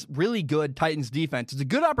 against this really good Titans defense. It's a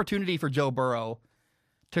good opportunity for Joe Burrow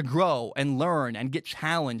to grow and learn and get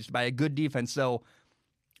challenged by a good defense. So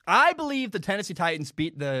I believe the Tennessee Titans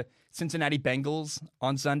beat the Cincinnati Bengals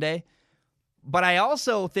on Sunday. But I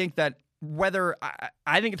also think that whether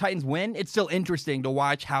I think the Titans win, it's still interesting to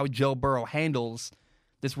watch how Joe Burrow handles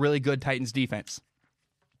this really good Titans defense.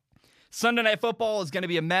 Sunday Night Football is going to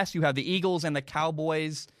be a mess. You have the Eagles and the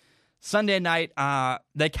Cowboys. Sunday night,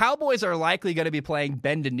 the Cowboys are likely going to be playing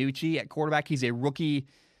Ben DiNucci at quarterback. He's a rookie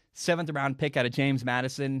 7th-round pick out of James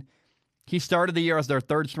Madison. He started the year as their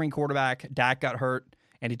third-string quarterback. Dak got hurt.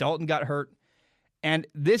 Andy Dalton got hurt. And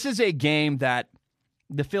this is a game that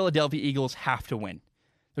the Philadelphia Eagles have to win.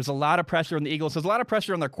 There's a lot of pressure on the Eagles. There's a lot of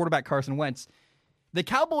pressure on their quarterback, Carson Wentz. The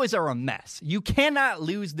Cowboys are a mess. You cannot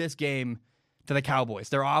lose this game to the Cowboys.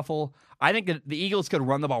 They're awful. I think that the Eagles could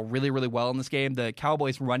run the ball really, really well in this game. The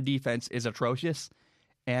Cowboys' run defense is atrocious.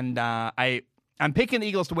 And I'm picking the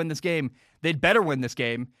Eagles to win this game. They'd better win this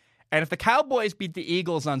game. And if the Cowboys beat the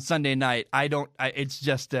Eagles on Sunday night, it's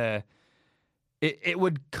just it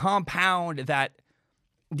would compound that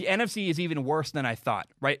the NFC is even worse than I thought,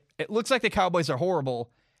 right? It looks like the Cowboys are horrible.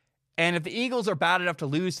 And if the Eagles are bad enough to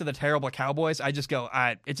lose to the terrible Cowboys, I just go,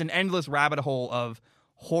 it's an endless rabbit hole of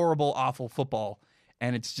horrible, awful football.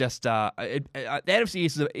 And it's just, the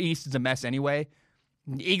NFC East is a mess anyway.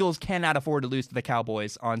 The Eagles cannot afford to lose to the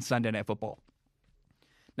Cowboys on Sunday Night Football.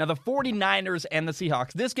 Now, the 49ers and the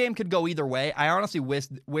Seahawks, this game could go either way. I honestly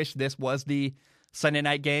wish this was the Sunday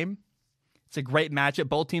night game. It's a great matchup.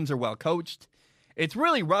 Both teams are well coached. It's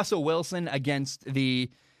really Russell Wilson against the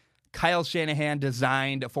Kyle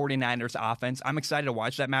Shanahan-designed 49ers offense. I'm excited to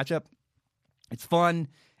watch that matchup. It's fun.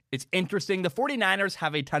 It's interesting. The 49ers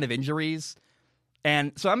have a ton of injuries.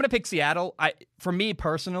 And so I'm going to pick Seattle. For me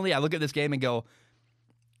personally, I look at this game and go,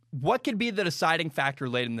 what could be the deciding factor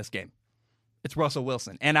late in this game? It's Russell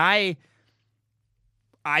Wilson. And I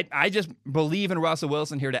just believe in Russell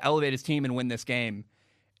Wilson here to elevate his team and win this game.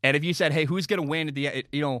 And if you said, hey, who's going to win at the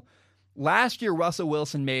end? Last year, Russell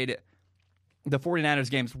Wilson made the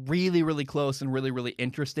 49ers games really, really close and really, really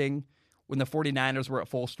interesting when the 49ers were at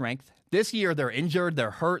full strength. This year, they're injured,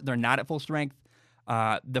 they're hurt, they're not at full strength.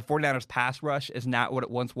 The 49ers pass rush is not what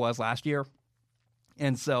it once was last year.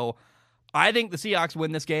 And so I think the Seahawks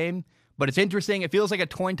win this game, But it's interesting. It feels like a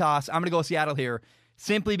coin toss. I'm going to go Seattle here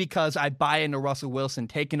simply because I buy into Russell Wilson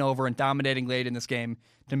taking over and dominating late in this game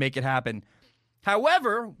to make it happen.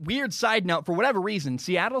 However, weird side note, for whatever reason,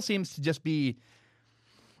 Seattle seems to just be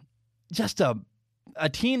just a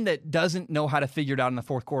team that doesn't know how to figure it out in the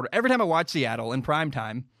fourth quarter. Every time I watch Seattle in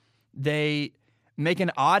primetime, they make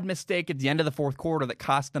an odd mistake at the end of the fourth quarter that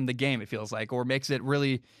costs them the game, it feels like, or makes it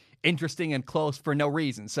really interesting and close for no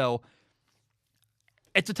reason. So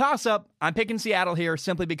it's a toss-up. I'm picking Seattle here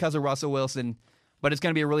simply because of Russell Wilson, but it's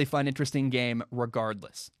going to be a really fun, interesting game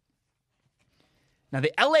regardless. Now,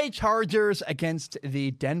 the LA Chargers against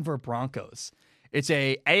the Denver Broncos. It's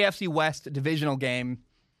a AFC West divisional game.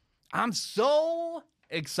 I'm so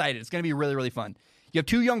excited. It's going to be really, really fun. You have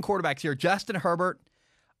two young quarterbacks here, Justin Herbert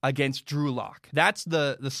against Drew Lock. That's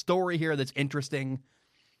the story here that's interesting.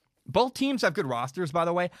 Both teams have good rosters, by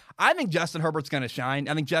the way. I think Justin Herbert's going to shine.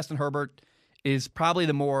 I think Justin Herbert is probably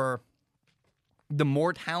the more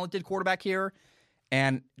talented quarterback here.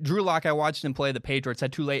 And Drew Lock, I watched him play the Patriots,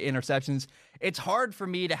 had 2 late interceptions. It's hard for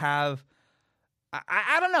me to have...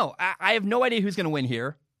 I don't know. I have no idea who's going to win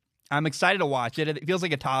here. I'm excited to watch it. It feels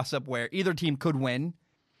like a toss-up where either team could win.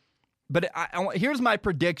 But here's my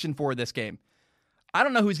prediction for this game. I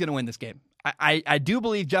don't know who's going to win this game. I do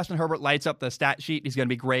believe Justin Herbert lights up the stat sheet. He's going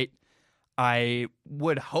to be great. I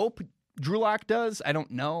would hope Drew Lock does. I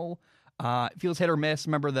don't know. It feels hit or miss.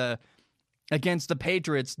 Remember, against the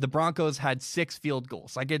Patriots, the Broncos had 6 field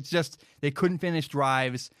goals. Like, it's just, they couldn't finish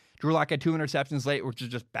drives. Drew Lock had 2 interceptions late, which is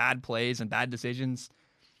just bad plays and bad decisions.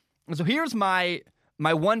 And so here's my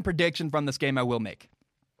one prediction from this game I will make.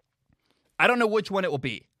 I don't know which one it will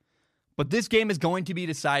be, but this game is going to be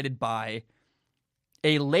decided by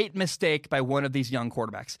a late mistake by one of these young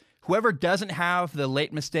quarterbacks. Whoever doesn't have the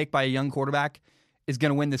late mistake by a young quarterback is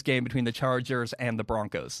going to win this game between the Chargers and the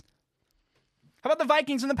Broncos. How about the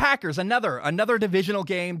Vikings and the Packers? Another divisional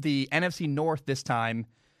game, the NFC North this time.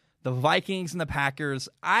 The Vikings and the Packers.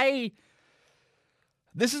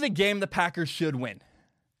 This is a game the Packers should win.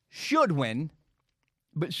 Should win.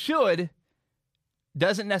 But should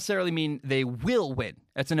doesn't necessarily mean they will win.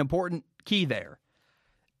 That's an important key there.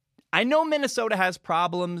 I know Minnesota has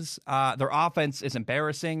problems. Their offense is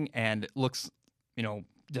embarrassing and it looks,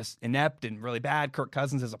 just inept and really bad. Kirk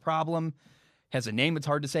Cousins is a problem. Has a name it's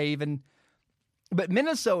hard to say even. But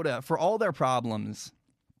Minnesota, for all their problems,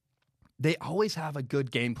 they always have a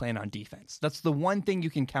good game plan on defense. That's the one thing you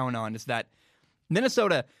can count on is that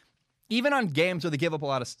Minnesota, even on games where they give up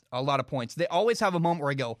a lot of points, they always have a moment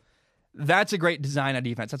where I go, that's a great design on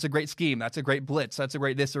defense. That's a great scheme. That's a great blitz. That's a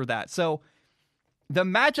great this or that. So the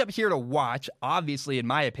matchup here to watch, obviously, in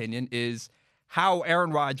my opinion, is how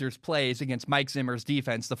Aaron Rodgers plays against Mike Zimmer's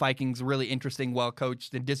defense. The Vikings' really interesting,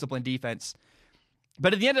 well-coached, and disciplined defense.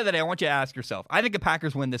 But at the end of the day, I want you to ask yourself, I think the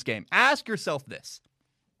Packers win this game. Ask yourself this.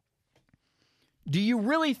 Do you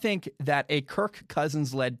really think that a Kirk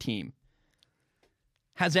Cousins-led team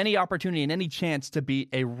has any opportunity and any chance to beat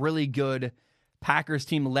a really good Packers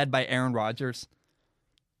team led by Aaron Rodgers?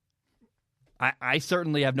 I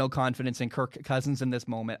certainly have no confidence in Kirk Cousins in this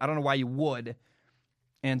moment. I don't know why you would.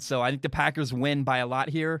 And so I think the Packers win by a lot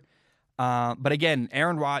here. But again,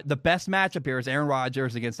 the best matchup here is Aaron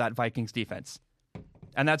Rodgers against that Vikings defense.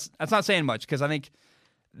 And that's not saying much because I think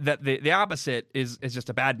that the opposite is just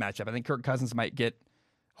a bad matchup. I think Kirk Cousins might get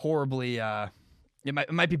horribly it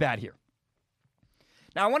might be bad here.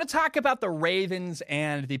 Now I want to talk about the Ravens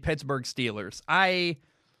and the Pittsburgh Steelers. I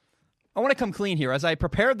want to come clean here. As I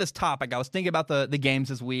prepared this topic, I was thinking about the games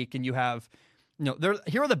this week, and you have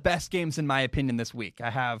here are the best games in my opinion this week. I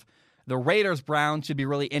have the Raiders-Browns should be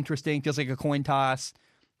really interesting. Feels like a coin toss.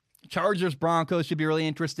 Chargers-Broncos should be really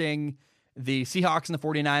interesting. The Seahawks and the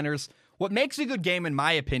 49ers. What makes a good game, in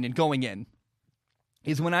my opinion, going in,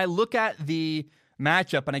 is when I look at the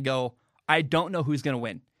matchup and I go, I don't know who's going to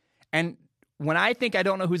win. And when I think I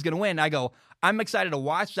don't know who's going to win, I go, I'm excited to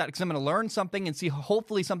watch that because I'm going to learn something and see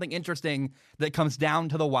hopefully something interesting that comes down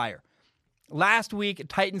to the wire. Last week,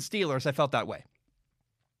 Titans-Steelers, I felt that way.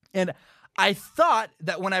 And I thought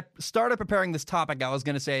that when I started preparing this topic, I was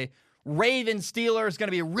going to say, Ravens-Steelers is going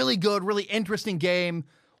to be a really good, really interesting game.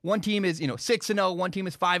 One team is, 6-0. One team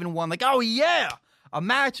is 5-1. Like, oh yeah, a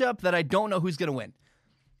matchup that I don't know who's going to win.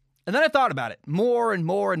 And then I thought about it more and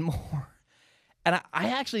more and more. And I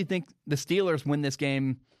actually think the Steelers win this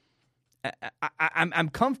game. I'm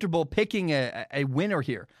comfortable picking a winner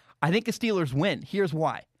here. I think the Steelers win. Here's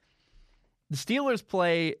why. The Steelers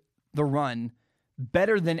play the run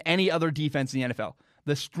better than any other defense in the NFL.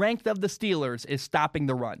 The strength of the Steelers is stopping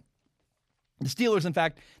the run. The Steelers, in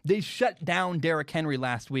fact, they shut down Derrick Henry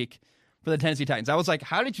last week for the Tennessee Titans. I was like,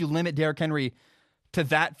 how did you limit Derrick Henry to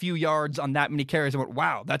that few yards on that many carries. I went,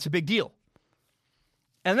 wow, that's a big deal.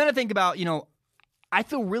 And then I think about, I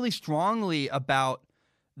feel really strongly about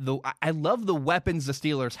I love the weapons the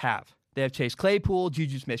Steelers have. They have Chase Claypool,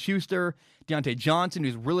 Juju Smith-Schuster, Deontay Johnson,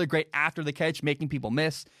 who's really great after the catch, making people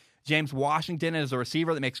miss. James Washington is a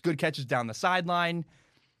receiver that makes good catches down the sideline.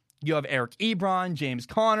 You have Eric Ebron, James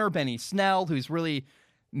Conner, Benny Snell, who's really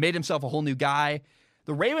made himself a whole new guy.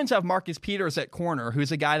 The Ravens have Marcus Peters at corner,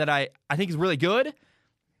 who's a guy that I think is really good,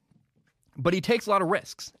 but he takes a lot of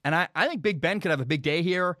risks. And I think Big Ben could have a big day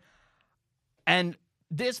here. And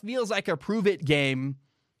this feels like a prove-it game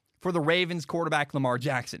for the Ravens quarterback Lamar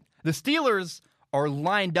Jackson. The Steelers are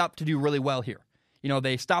lined up to do really well here.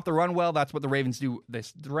 They stop the run well. That's what the Ravens do. The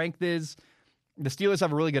strength is the Steelers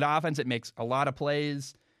have a really good offense. It makes a lot of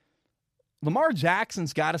plays. Lamar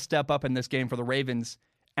Jackson's got to step up in this game for the Ravens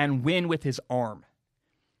and win with his arm.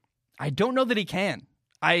 I don't know that he can.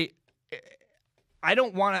 I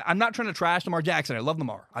don't want to. I'm not trying to trash Lamar Jackson. I love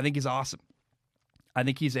Lamar. I think he's awesome. I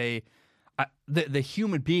think he's the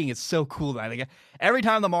human being is so cool. I think every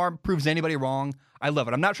time Lamar proves anybody wrong, I love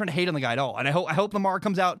it. I'm not trying to hate on the guy at all. And I hope Lamar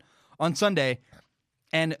comes out on Sunday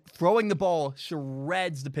and throwing the ball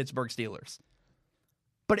shreds the Pittsburgh Steelers.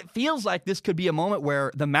 But it feels like this could be a moment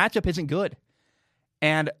where the matchup isn't good.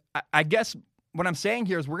 And I guess what I'm saying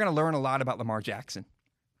here is we're going to learn a lot about Lamar Jackson.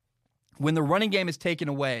 When the running game is taken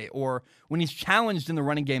away or when he's challenged in the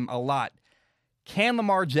running game a lot, can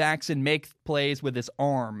Lamar Jackson make plays with his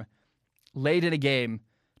arm late in a game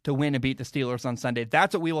to win and beat the Steelers on Sunday?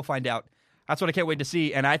 That's what we will find out. That's what I can't wait to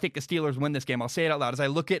see. And I think the Steelers win this game. I'll say it out loud as I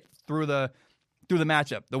look at through the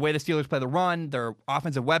matchup, the way the Steelers play the run, their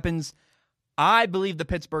offensive weapons. I believe the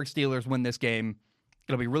Pittsburgh Steelers win this game.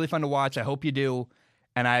 It'll be really fun to watch. I hope you do.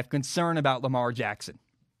 And I have concern about Lamar Jackson.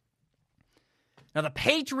 Now, the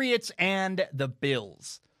Patriots and the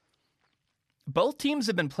Bills. Both teams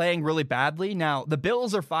have been playing really badly. Now, the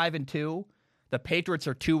Bills are 5-2. The Patriots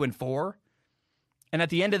are 2-4. And at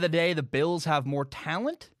the end of the day, the Bills have more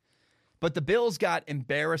talent. But the Bills got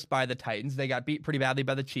embarrassed by the Titans. They got beat pretty badly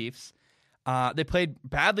by the Chiefs. They played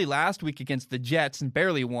badly last week against the Jets and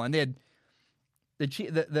barely won. They had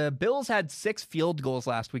the Bills had 6 field goals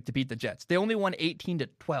last week to beat the Jets. They only won 18-12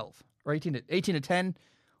 or 18-10.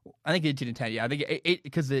 I think 18-10. Yeah, I think 8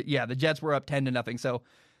 because the Jets were up 10-0. So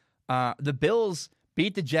the Bills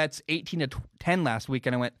beat the Jets 18-10 last week,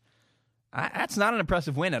 and I went, that's not an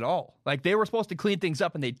impressive win at all. Like, they were supposed to clean things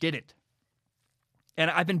up, and they didn't. And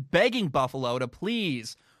I've been begging Buffalo to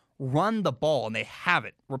please run the ball, and they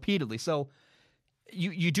haven't repeatedly. So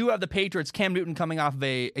you do have the Patriots, Cam Newton coming off of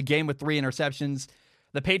a game with 3 interceptions.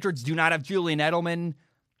 The Patriots do not have Julian Edelman,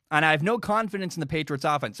 and I have no confidence in the Patriots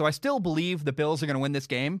offense. So I still believe the Bills are going to win this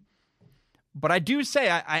game. But I do say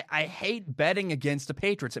I hate betting against the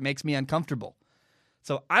Patriots. It makes me uncomfortable.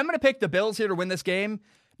 So I'm going to pick the Bills here to win this game.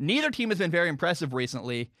 Neither team has been very impressive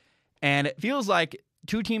recently, and it feels like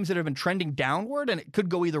two teams that have been trending downward, and it could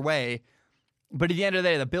go either way. But at the end of the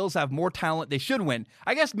day, the Bills have more talent. They should win.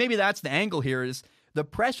 I guess maybe that's the angle here is the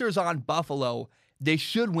pressure's on Buffalo. They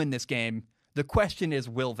should win this game. The question is,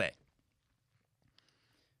 will they?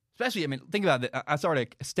 Especially, think about it. I'm sorry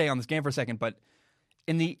to stay on this game for a second, but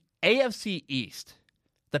in the AFC East,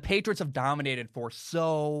 the Patriots have dominated for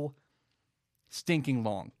so stinking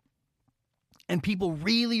long. And people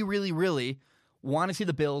really, really, really want to see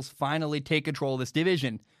the Bills finally take control of this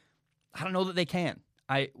division. I don't know that they can.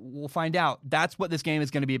 We'll find out. That's what this game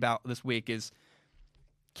is going to be about this week is,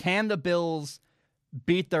 can the Bills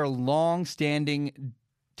beat their long-standing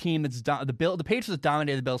team that's the Patriots have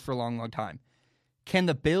dominated the Bills for a long, long time. Can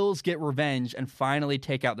the Bills get revenge and finally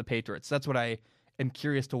take out the Patriots? That's what I am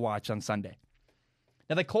curious to watch on Sunday.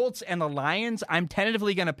 Now, the Colts and the Lions, I'm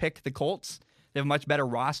tentatively going to pick the Colts. They have a much better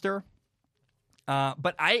roster.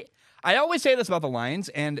 But I always say this about the Lions,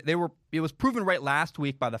 and it was proven right last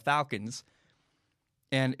week by the Falcons.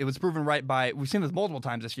 And it was proven right we've seen this multiple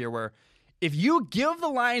times this year, where if you give the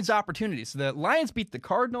Lions opportunities, so the Lions beat the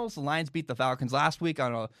Cardinals, the Lions beat the Falcons last week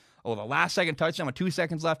on the last-second touchdown with 2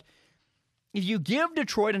 seconds left. If you give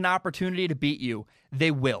Detroit an opportunity to beat you,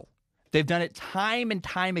 they will. They've done it time and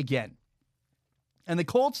time again. And the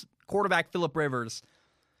Colts quarterback, Phillip Rivers,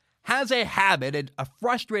 has a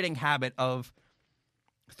frustrating habit of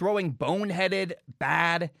throwing boneheaded,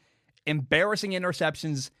 bad, embarrassing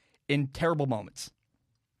interceptions in terrible moments.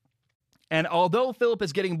 And although Phillip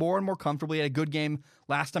is getting more and more comfortable, he had a good game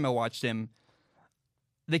last time I watched him,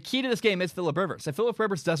 the key to this game is Phillip Rivers. If Phillip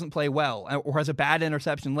Rivers doesn't play well or has a bad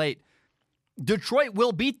interception late, Detroit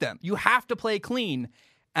will beat them. You have to play clean.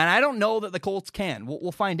 And I don't know that the Colts can.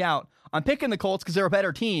 We'll find out. I'm picking the Colts because they're a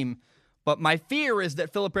better team, But my fear is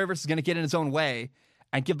that Philip Rivers is going to get in his own way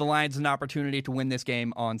and give the Lions an opportunity to win this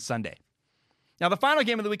game on Sunday. Now, the final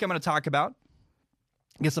game of the week I'm going to talk about,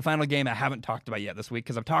 I guess the final game I haven't talked about yet this week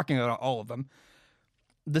because I'm talking about all of them.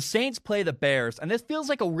 The Saints play the Bears, and this feels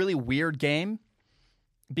like a really weird game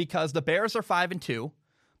because the Bears are 5-2,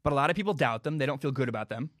 but a lot of people doubt them. They don't feel good about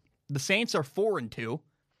them. The Saints are 4-2,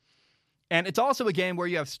 and it's also a game where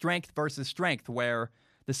you have strength versus strength, where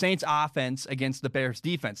the Saints' offense against the Bears'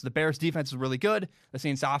 defense. The Bears' defense is really good. The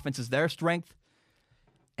Saints' offense is their strength.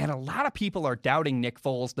 And a lot of people are doubting Nick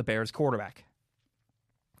Foles, the Bears' quarterback.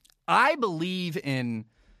 I believe in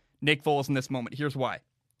Nick Foles in this moment. Here's why.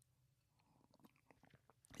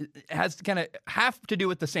 It has kind of have to do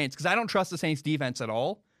with the Saints, because I don't trust the Saints' defense at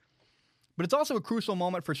all. But it's also a crucial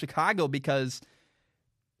moment for Chicago because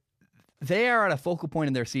they are at a focal point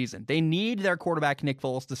in their season. They need their quarterback, Nick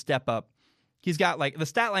Foles, to step up. He's got the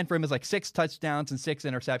stat line for him is 6 touchdowns and 6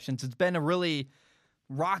 interceptions. It's been a really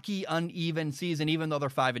rocky, uneven season, even though they're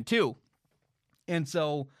 5-2. And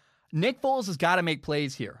so Nick Foles has got to make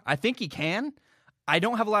plays here. I think he can. I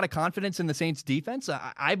don't have a lot of confidence in the Saints defense.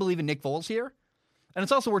 I believe in Nick Foles here. And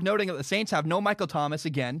it's also worth noting that the Saints have no Michael Thomas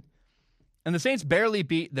again. And the Saints barely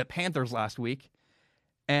beat the Panthers last week.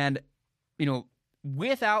 And,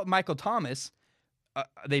 without Michael Thomas,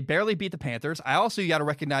 they barely beat the Panthers. I also got to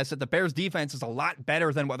recognize that the Bears defense is a lot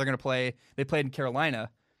better than what they're going to play. They played in Carolina.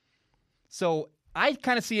 So I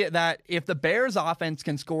kind of see it that if the Bears offense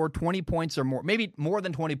can score 20 points or more, maybe more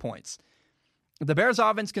than 20 points, if the Bears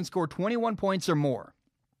offense can score 21 points or more,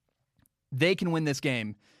 they can win this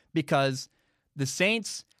game because the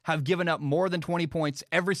Saints have given up more than 20 points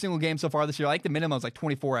every single game so far this year. I think the minimum is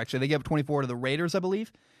 24, actually. They gave up 24 to the Raiders, I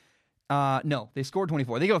believe. No, they scored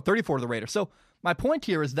 24. They gave up 34 to the Raiders. So my point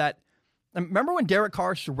here is that, remember when Derek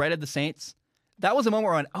Carr shredded the Saints? That was a moment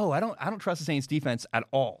where I went, I don't trust the Saints defense at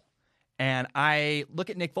all. And I look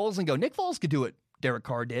at Nick Foles and go, Nick Foles could do what Derek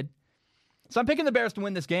Carr did. So I'm picking the Bears to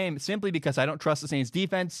win this game simply because I don't trust the Saints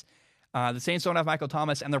defense. The Saints don't have Michael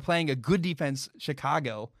Thomas, and they're playing a good defense,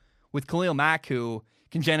 Chicago, with Khalil Mack, who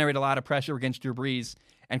can generate a lot of pressure against Drew Brees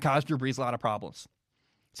and cause Drew Brees a lot of problems.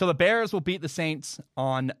 So the Bears will beat the Saints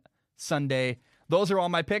on Sunday. Those are all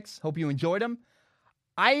my picks. Hope you enjoyed them.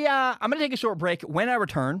 I'm going to take a short break. When I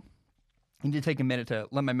return, I need to take a minute to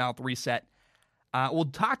let my mouth reset. We'll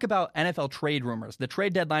talk about NFL trade rumors. The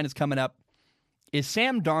trade deadline is coming up. Is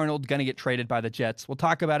Sam Darnold going to get traded by the Jets? We'll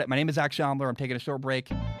talk about it. My name is Zach Schomler. I'm taking a short break.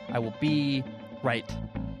 I will be right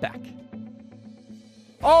back.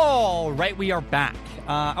 All right, we are back.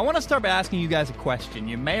 I want to start by asking you guys a question.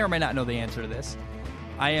 You may or may not know the answer to this.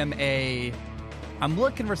 I'm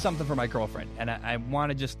looking for something for my girlfriend, and I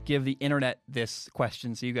want to just give the internet this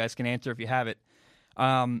question so you guys can answer if you have it.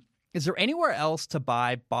 Is there anywhere else to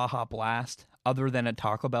buy Baja Blast other than at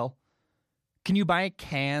Taco Bell? Can you buy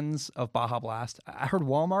cans of Baja Blast? I heard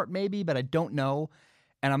Walmart maybe, but I don't know.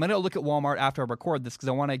 And I'm going to look at Walmart after I record this because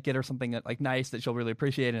I want to get her something that, nice that she'll really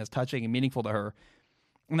appreciate and is touching and meaningful to her.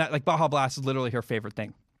 And that, Baja Blast is literally her favorite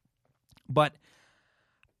thing. But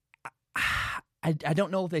I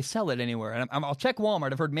don't know if they sell it anywhere. And I'll check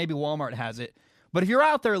Walmart. I've heard maybe Walmart has it. But if you're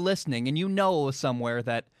out there listening and you know somewhere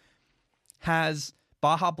that has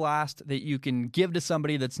Baja Blast that you can give to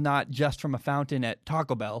somebody that's not just from a fountain at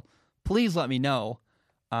Taco Bell, please let me know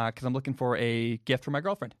because I'm looking for a gift for my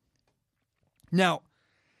girlfriend. Now,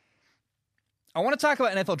 I want to talk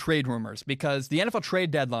about NFL trade rumors because the NFL trade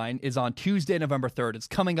deadline is on Tuesday, November 3rd. It's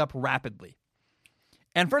coming up rapidly.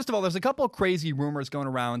 And first of all, there's a couple of crazy rumors going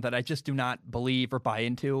around that I just do not believe or buy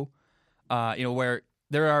into, where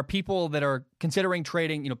there are people that are considering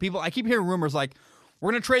trading, I keep hearing rumors like,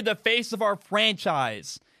 we're going to trade the face of our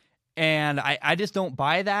franchise. And I just don't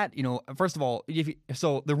buy that. First of all,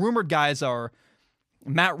 so the rumored guys are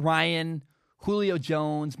Matt Ryan, Julio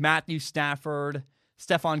Jones, Matthew Stafford,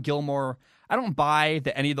 Stephon Gilmore. I don't buy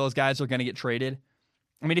that any of those guys are going to get traded.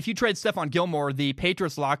 I mean, if you trade Stephon Gilmore, the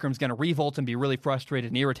Patriots locker room is going to revolt and be really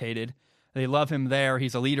frustrated and irritated. They love him there.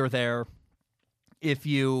 He's a leader there.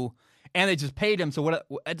 And they just paid him, so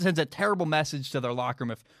it sends a terrible message to their locker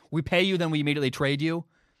room. If we pay you, then we immediately trade you.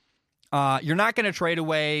 You're not going to trade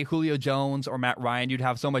away Julio Jones or Matt Ryan. You'd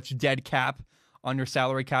have so much dead cap on your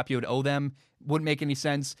salary cap you would owe them. Wouldn't make any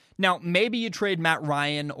sense. Now, maybe you trade Matt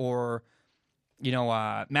Ryan or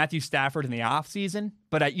Matthew Stafford in the offseason,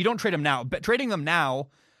 but you don't trade them now. But trading them now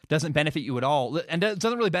doesn't benefit you at all, and it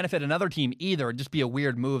doesn't really benefit another team either. It'd just be a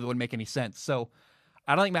weird move that wouldn't make any sense. So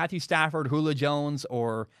I don't think Matthew Stafford, Julio Jones,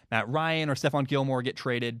 or Matt Ryan or Stephon Gilmore get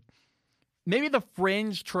traded. Maybe the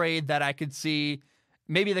fringe trade that I could see,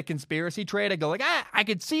 maybe the conspiracy trade, I go I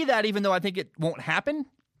could see that even though I think it won't happen,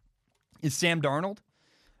 is Sam Darnold.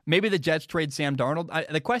 Maybe the Jets trade Sam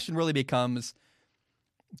Darnold. The question really becomes,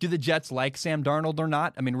 do the Jets like Sam Darnold or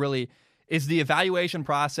not? I mean, really, is the evaluation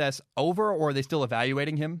process over, or are they still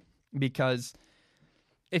evaluating him? Because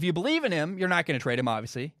if you believe in him, you're not going to trade him,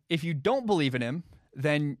 obviously. If you don't believe in him,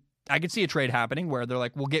 then I could see a trade happening where they're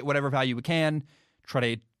like, we'll get whatever value we can, try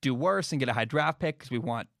to do worse and get a high draft pick because we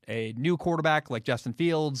want a new quarterback like Justin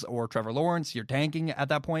Fields or Trevor Lawrence. You're tanking at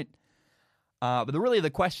that point. But really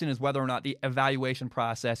the question is whether or not the evaluation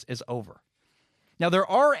process is over. Now, there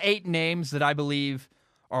are 8 names that I believe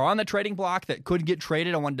are on the trading block that could get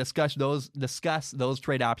traded. I want to discuss those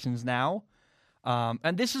trade options now.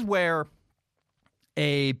 And this is where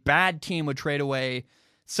a bad team would trade away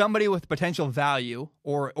somebody with potential value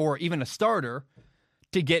or even a starter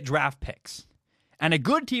to get draft picks. And a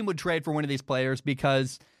good team would trade for one of these players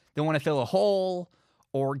because they want to fill a hole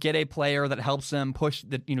or get a player that helps them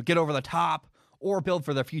get over the top or build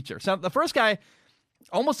for their future. So the first guy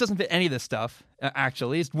almost doesn't fit any of this stuff,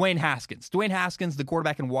 actually, is Dwayne Haskins. Dwayne Haskins, the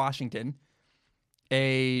quarterback in Washington,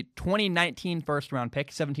 a 2019 first-round pick,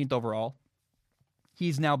 17th overall.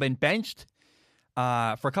 He's now been benched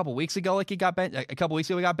for a couple weeks ago. A couple weeks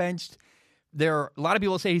ago, he got benched. A lot of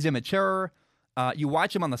people say he's immature. You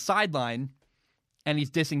watch him on the sideline, and he's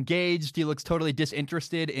disengaged. He looks totally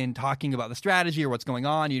disinterested in talking about the strategy or what's going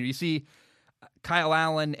on. You see Kyle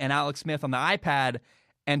Allen and Alex Smith on the iPad,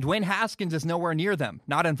 and Dwayne Haskins is nowhere near them,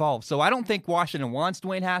 not involved. So I don't think Washington wants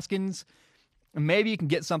Dwayne Haskins. Maybe you can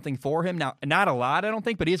get something for him. Now, not a lot, I don't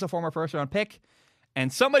think, but he is a former first-round pick.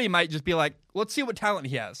 And somebody might just be like, let's see what talent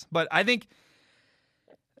he has. But I think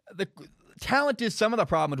the talent is some of the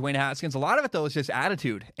problem with Dwayne Haskins. A lot of it, though, is just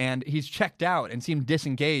attitude. And he's checked out and seemed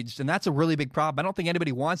disengaged. And that's a really big problem. I don't think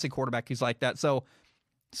anybody wants a quarterback who's like that. So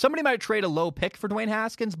somebody might trade a low pick for Dwayne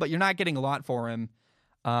Haskins, but you're not getting a lot for him.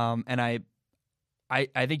 And I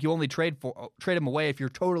think you only trade him away if you're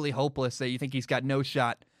totally hopeless that you think he's got no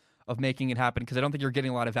shot of making it happen, because I don't think you're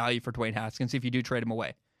getting a lot of value for Dwayne Haskins if you do trade him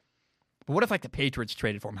away. But what if the Patriots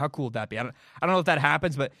traded for him? How cool would that be? I don't know if that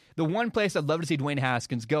happens, but the one place I'd love to see Dwayne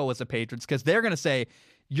Haskins go is the Patriots, because they're going to say,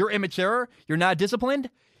 you're immature, you're not disciplined,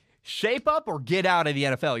 shape up or get out of the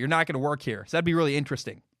NFL. You're not going to work here. So that'd be really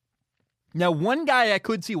interesting. Now, one guy I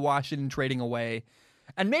could see Washington trading away,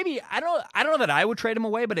 and maybe, I don't know that I would trade him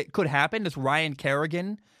away, but it could happen, is Ryan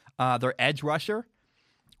Kerrigan, their edge rusher,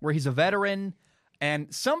 where he's a veteran.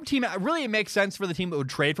 And some team, really it makes sense for the team that would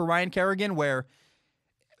trade for Ryan Kerrigan, where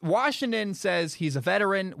Washington says he's a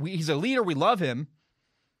veteran, he's a leader, we love him,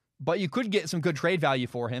 but you could get some good trade value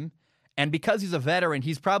for him. And because he's a veteran,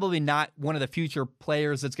 he's probably not one of the future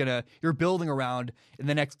players you're building around in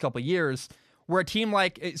the next couple of years. Where a team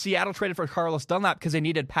like Seattle traded for Carlos Dunlap because they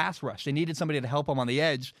needed pass rush. They needed somebody to help them on the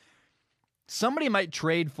edge. Somebody might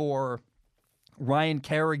trade for Ryan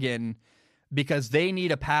Kerrigan because they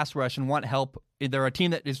need a pass rush and want help. They're a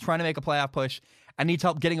team that is trying to make a playoff push and needs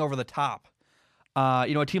help getting over the top. A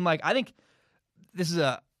team like, I think this is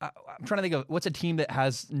I'm trying to think of what's a team that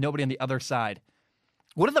has nobody on the other side.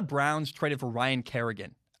 What if the Browns traded for Ryan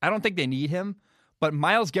Kerrigan? I don't think they need him, but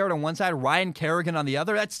Myles Garrett on one side, Ryan Kerrigan on the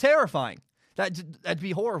other, that's terrifying. That'd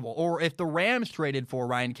be horrible. Or if the Rams traded for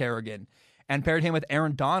Ryan Kerrigan and paired him with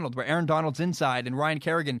Aaron Donald, where Aaron Donald's inside and Ryan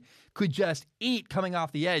Kerrigan could just eat coming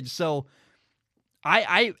off the edge. So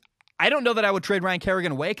I don't know that I would trade Ryan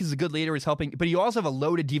Kerrigan away because he's a good leader, he's helping, but you also have a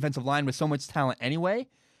loaded defensive line with so much talent anyway.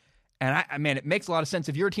 And it makes a lot of sense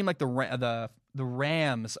if you're a team like the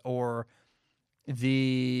Rams or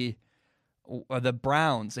the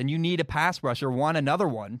Browns and you need a pass rusher, want another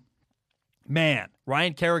one. Man,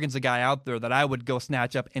 Ryan Kerrigan's a guy out there that I would go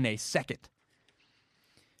snatch up in a second.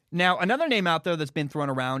 Now, another name out there that's been thrown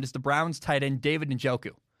around is the Browns tight end David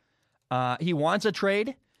Njoku. He wants a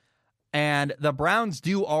trade, and the Browns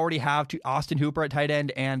do already have Austin Hooper at tight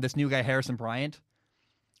end and this new guy Harrison Bryant.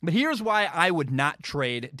 But here's why I would not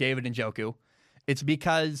trade David Njoku. It's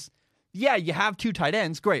because, yeah, you have 2 tight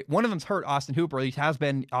ends. Great. One of them's hurt, Austin Hooper. He has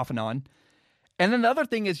been off and on. And then the other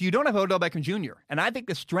thing is you don't have Odell Beckham Jr. And I think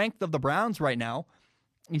the strength of the Browns right now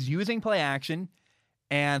is using play action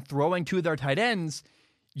and throwing 2 of their tight ends.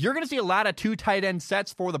 You're going to see a lot of 2 tight end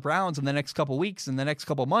sets for the Browns in the next couple weeks, in the next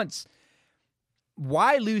couple months.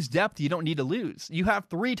 Why lose depth you don't need to lose? You have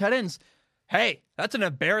 3 tight ends. Hey, that's an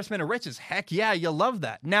embarrassment of riches. Heck yeah, you love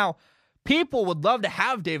that. Now, people would love to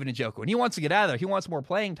have David Njoku, and he wants to get out of there. He wants more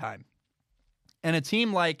playing time. And a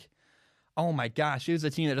team like, oh my gosh, here's a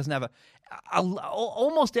team that doesn't have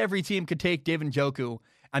almost every team could take David Njoku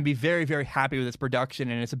and be very, very happy with his production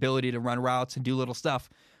and his ability to run routes and do little stuff.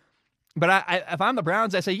 But if I'm the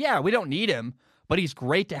Browns, I say, yeah, we don't need him, but he's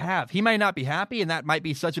great to have. He might not be happy, and that might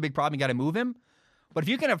be such a big problem. You got to move him. But if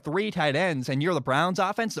you can have 3 tight ends and you're the Browns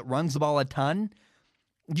offense that runs the ball a ton,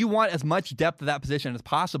 you want as much depth at that position as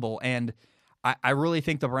possible. And I really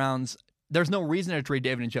think the Browns, there's no reason to trade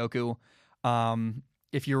David Njoku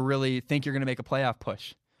if you really think you're going to make a playoff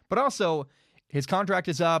push. But also, his contract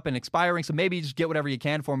is up and expiring, so maybe you just get whatever you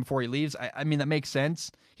can for him before he leaves. I mean, that makes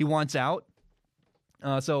sense. He wants out.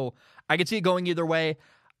 So I could see it going either way.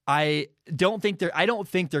 I don't think they're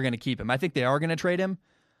going to keep him. I think they are going to trade him,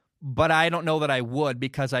 but I don't know that I would,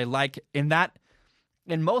 because I like in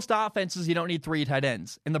most offenses you don't need 3 tight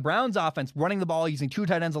ends. In the Browns offense, running the ball using 2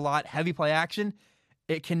 tight ends a lot, heavy play action,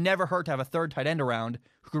 it can never hurt to have a 3rd tight end around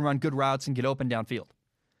who can run good routes and get open downfield.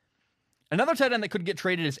 Another tight end that could get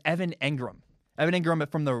traded is Evan Engram. Evan Engram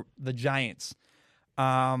from the Giants.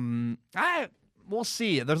 We'll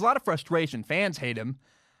see. There's a lot of frustration. Fans hate him.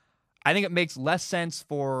 I think it makes less sense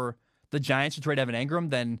for the Giants to trade Evan Engram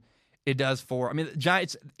than it does for, the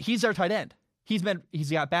Giants. He's their tight end. He's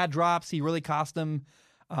got bad drops. He really cost them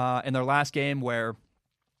in their last game where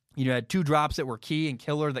had 2 drops that were key and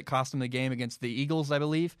killer that cost them the game against the Eagles, I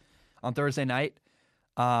believe, on Thursday night.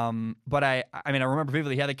 But I remember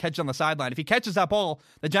vividly, he had a catch on the sideline. If he catches that ball,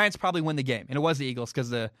 the Giants probably win the game. And it was the Eagles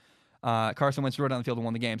because Carson Wentz threw it down the field and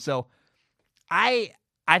won the game. So I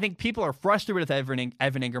think people are frustrated with Evan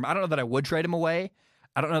Engram. I don't know that I would trade him away.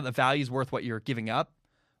 I don't know that the value is worth what you're giving up,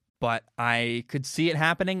 but I could see it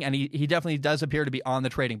happening, and he definitely does appear to be on the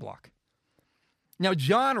trading block. Now,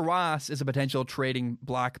 John Ross is a potential trading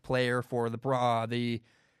block player for the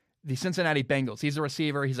Cincinnati Bengals. He's a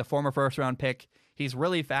receiver. He's a former first-round pick. He's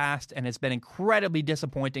really fast and has been incredibly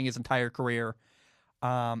disappointing his entire career.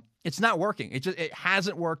 It's not working. It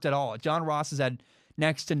hasn't worked at all. John Ross has had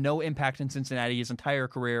next to no impact in Cincinnati his entire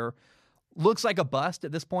career. Looks like a bust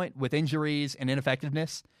at this point with injuries and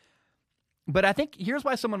ineffectiveness. But I think here's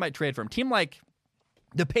why someone might trade for him. Team like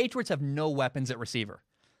the Patriots have no weapons at receiver.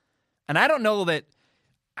 And I don't know that,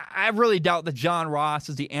 I really doubt that John Ross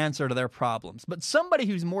is the answer to their problems. But somebody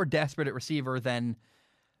who's more desperate at receiver than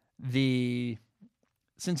the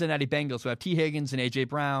Cincinnati Bengals, who have T. Higgins and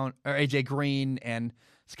AJ Green and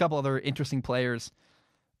a couple other interesting players.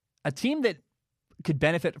 A team that could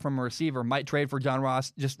benefit from a receiver might trade for John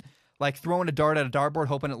Ross, just like throwing a dart at a dartboard,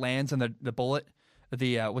 hoping it lands, and the bullet,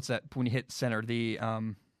 what's that when you hit center?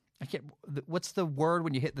 What's the word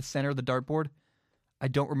when you hit the center of the dartboard? I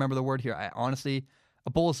don't remember the word here. A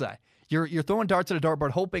bullseye. You're throwing darts at a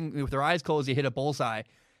dartboard, hoping with your eyes closed you hit a bullseye.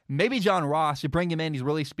 Maybe John Ross, you bring him in, he's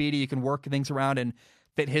really speedy, you can work things around and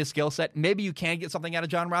fit his skill set. Maybe you can get something out of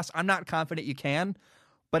John Ross. I'm not confident you can,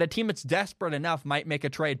 but a team that's desperate enough might make a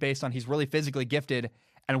trade based on he's really physically gifted,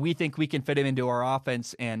 and we think we can fit him into our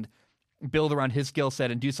offense and build around his skill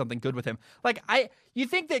set and do something good with him. You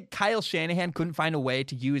think that Kyle Shanahan couldn't find a way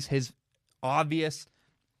to use his obvious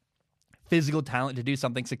physical talent to do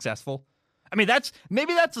something successful? That's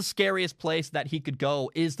the scariest place that he could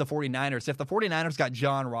go is the 49ers. If the 49ers got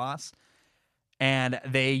John Ross and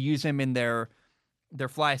they use him in their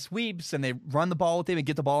fly sweeps and they run the ball with him and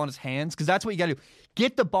get the ball in his hands, because that's what you got to do.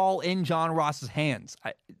 Get the ball in John Ross's hands.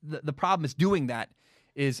 The problem is doing that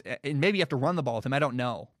and maybe you have to run the ball with him. I don't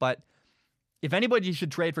know. But if anybody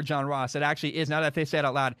should trade for John Ross, it actually is, now that they say it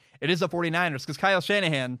out loud, it is the 49ers, because Kyle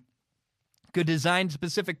Shanahan could design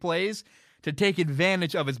specific plays to take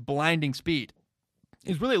advantage of his blinding speed.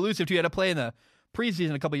 He's really elusive, too. He had a play in the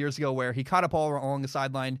preseason a couple years ago where he caught a ball along the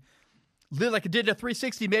sideline, like it did a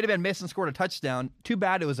 360, may have been missed and scored a touchdown. Too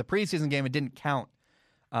bad it was a preseason game. It didn't count.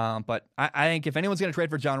 But I think if anyone's going to trade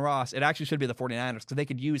for John Ross, it actually should be the 49ers, because they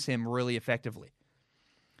could use him really effectively.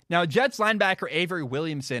 Now, Jets linebacker Avery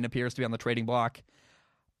Williamson appears to be on the trading block.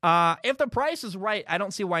 If the price is right, I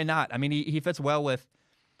don't see why not. He fits well with,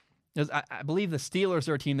 I believe the Steelers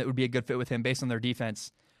are a team that would be a good fit with him based on their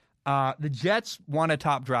defense. The Jets want a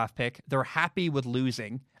top draft pick. They're happy with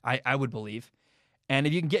losing, I would believe. And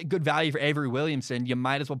if you can get good value for Avery Williamson, you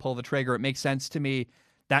might as well pull the trigger. It makes sense to me.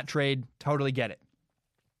 That trade, totally get it.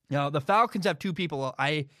 Now, the Falcons have 2 people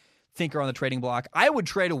I think are on the trading block. I would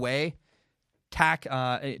trade away Takk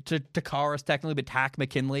technically, but Takk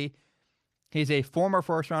McKinley. He's a former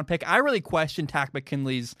first-round pick. I really question Takk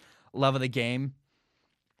McKinley's love of the game.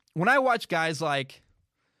 When I watch guys like,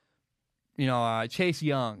 Chase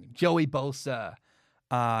Young, Joey Bosa,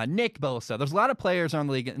 Nick Bosa, there's a lot of players around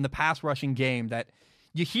the league in the pass rushing game that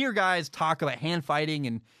you hear guys talk about hand fighting,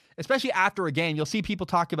 and especially after a game, you'll see people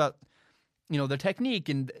talk about, their technique.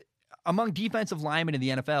 And among defensive linemen in the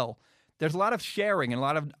NFL, there's a lot of sharing and a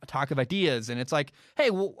lot of talk of ideas. And it's like,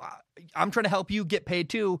 hey, well, I'm trying to help you get paid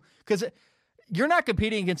too, because you're not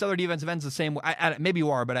competing against other defensive ends the same way. Maybe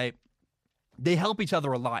you are, but they help each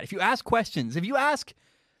other a lot. If you ask questions, if you ask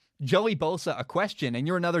Joey Bosa a question and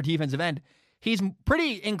you're another defensive end, he's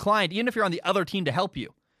pretty inclined, even if you're on the other team, to help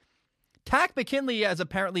you. Takk McKinley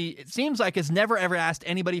it seems like, has never ever asked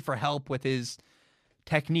anybody for help with his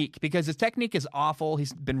technique because his technique is awful.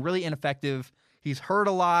 He's been really ineffective. He's hurt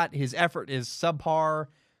a lot. His effort is subpar.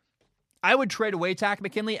 I would trade away Takk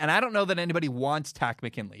McKinley, and I don't know that anybody wants Takk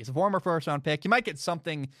McKinley. He's a former first-round pick. You might get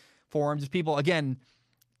something for him. Just people, again,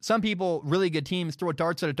 some people, really good teams, throw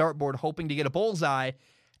darts at a dartboard hoping to get a bullseye,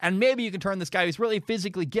 and maybe you can turn this guy who's really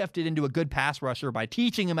physically gifted into a good pass rusher by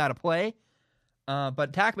teaching him how to play.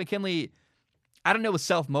 But Takk McKinley, I don't know, was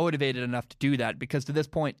self-motivated enough to do that because to this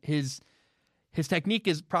point, his technique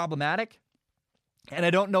is problematic. And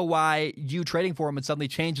I don't know why you trading for him would suddenly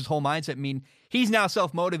change his whole mindset. I mean, he's now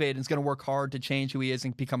self-motivated and is going to work hard to change who he is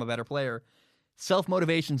and become a better player.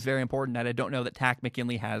 Self-motivation is very important, and I don't know that Takk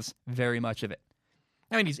McKinley has very much of it.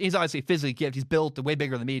 I mean, he's obviously physically gifted. He's built way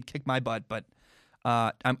bigger than me. He'd kick my butt, but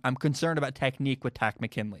I'm concerned about technique with Takk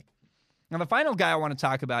McKinley. Now, the final guy I want to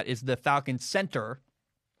talk about is the Falcons center,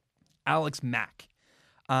 Alex Mack.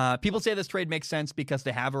 People say this trade makes sense because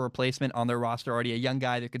they have a replacement on their roster already, a young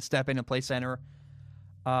guy that could step in and play center.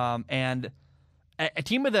 And a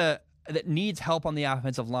team that needs help on the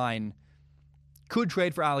offensive line could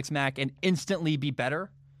trade for Alex Mack and instantly be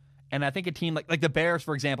better. And I think a team like the Bears,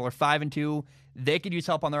 for example, are 5-2. They could use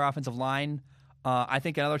help on their offensive line. I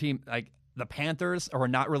think another team like the Panthers are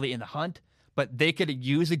not really in the hunt, but they could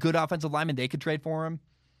use a good offensive lineman. They could trade for him.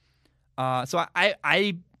 So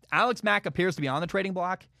Alex Mack appears to be on the trading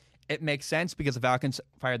block. It makes sense because the Falcons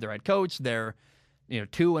fired their head coach. They're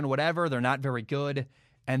 2 and whatever. They're not very good.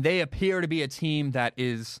 And they appear to be a team that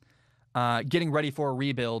is getting ready for a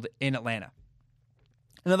rebuild in Atlanta.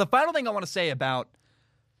 Now, the final thing I want to say about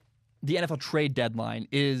the NFL trade deadline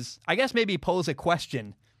is, I guess, maybe pose a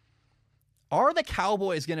question. Are the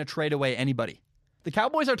Cowboys going to trade away anybody? The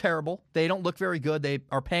Cowboys are terrible. They don't look very good. They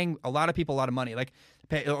are paying a lot of people a lot of money. Like,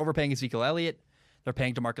 they're overpaying Ezekiel Elliott. They're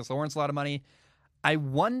paying DeMarcus Lawrence a lot of money. I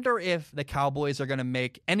wonder if the Cowboys are going to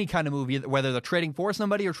make any kind of move, whether they're trading for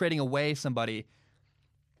somebody or trading away somebody.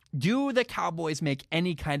 Do the Cowboys make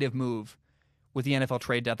any kind of move with the NFL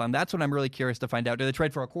trade deadline? That's what I'm really curious to find out. Do they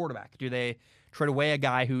trade for a quarterback? Do they trade away a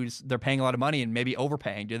guy they're paying a lot of money and maybe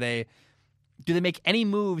overpaying? Do they make any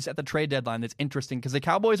moves at the trade deadline that's interesting? Because the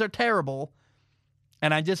Cowboys are terrible,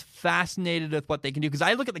 and I'm just fascinated with what they can do. Because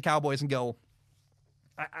I look at the Cowboys and go,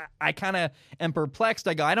 I kind of am perplexed.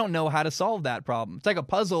 I go, I don't know how to solve that problem. It's like a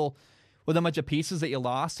puzzle with a bunch of pieces that you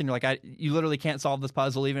lost, and you're like, you literally can't solve this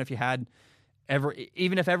puzzle even if you had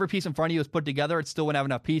even if every piece in front of you was put together, it still wouldn't have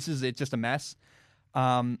enough pieces. It's just a mess.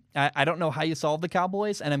 I don't know how you solve the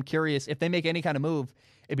Cowboys, and I'm curious if they make any kind of move,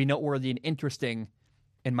 it'd be noteworthy and interesting,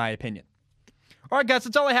 in my opinion. All right, guys,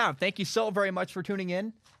 that's all I have. Thank you so very much for tuning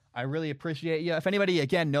in. I really appreciate you. If anybody,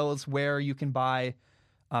 again, knows where you can buy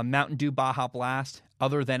Mountain Dew Baja Blast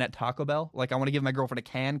other than at Taco Bell, like I want to give my girlfriend a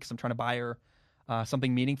can because I'm trying to buy her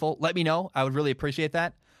something meaningful, let me know. I would really appreciate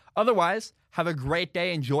that. Otherwise, have a great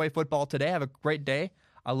day. Enjoy football today. Have a great day.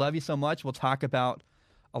 I love you so much. We'll talk about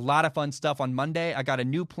a lot of fun stuff on Monday. I got a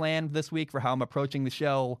new plan this week for how I'm approaching the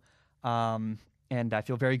show, and I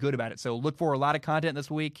feel very good about it. So look for a lot of content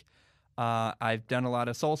this week. I've done a lot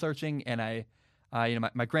of soul searching, and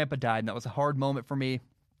my grandpa died, and that was a hard moment for me.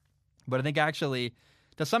 But I think actually,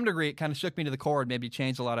 to some degree, it kind of shook me to the core and maybe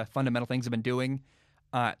changed a lot of fundamental things I've been doing.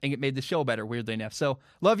 I think it made the show better, weirdly enough. So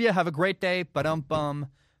love you. Have a great day. Ba-dum-bum.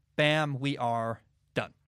 Bam. We are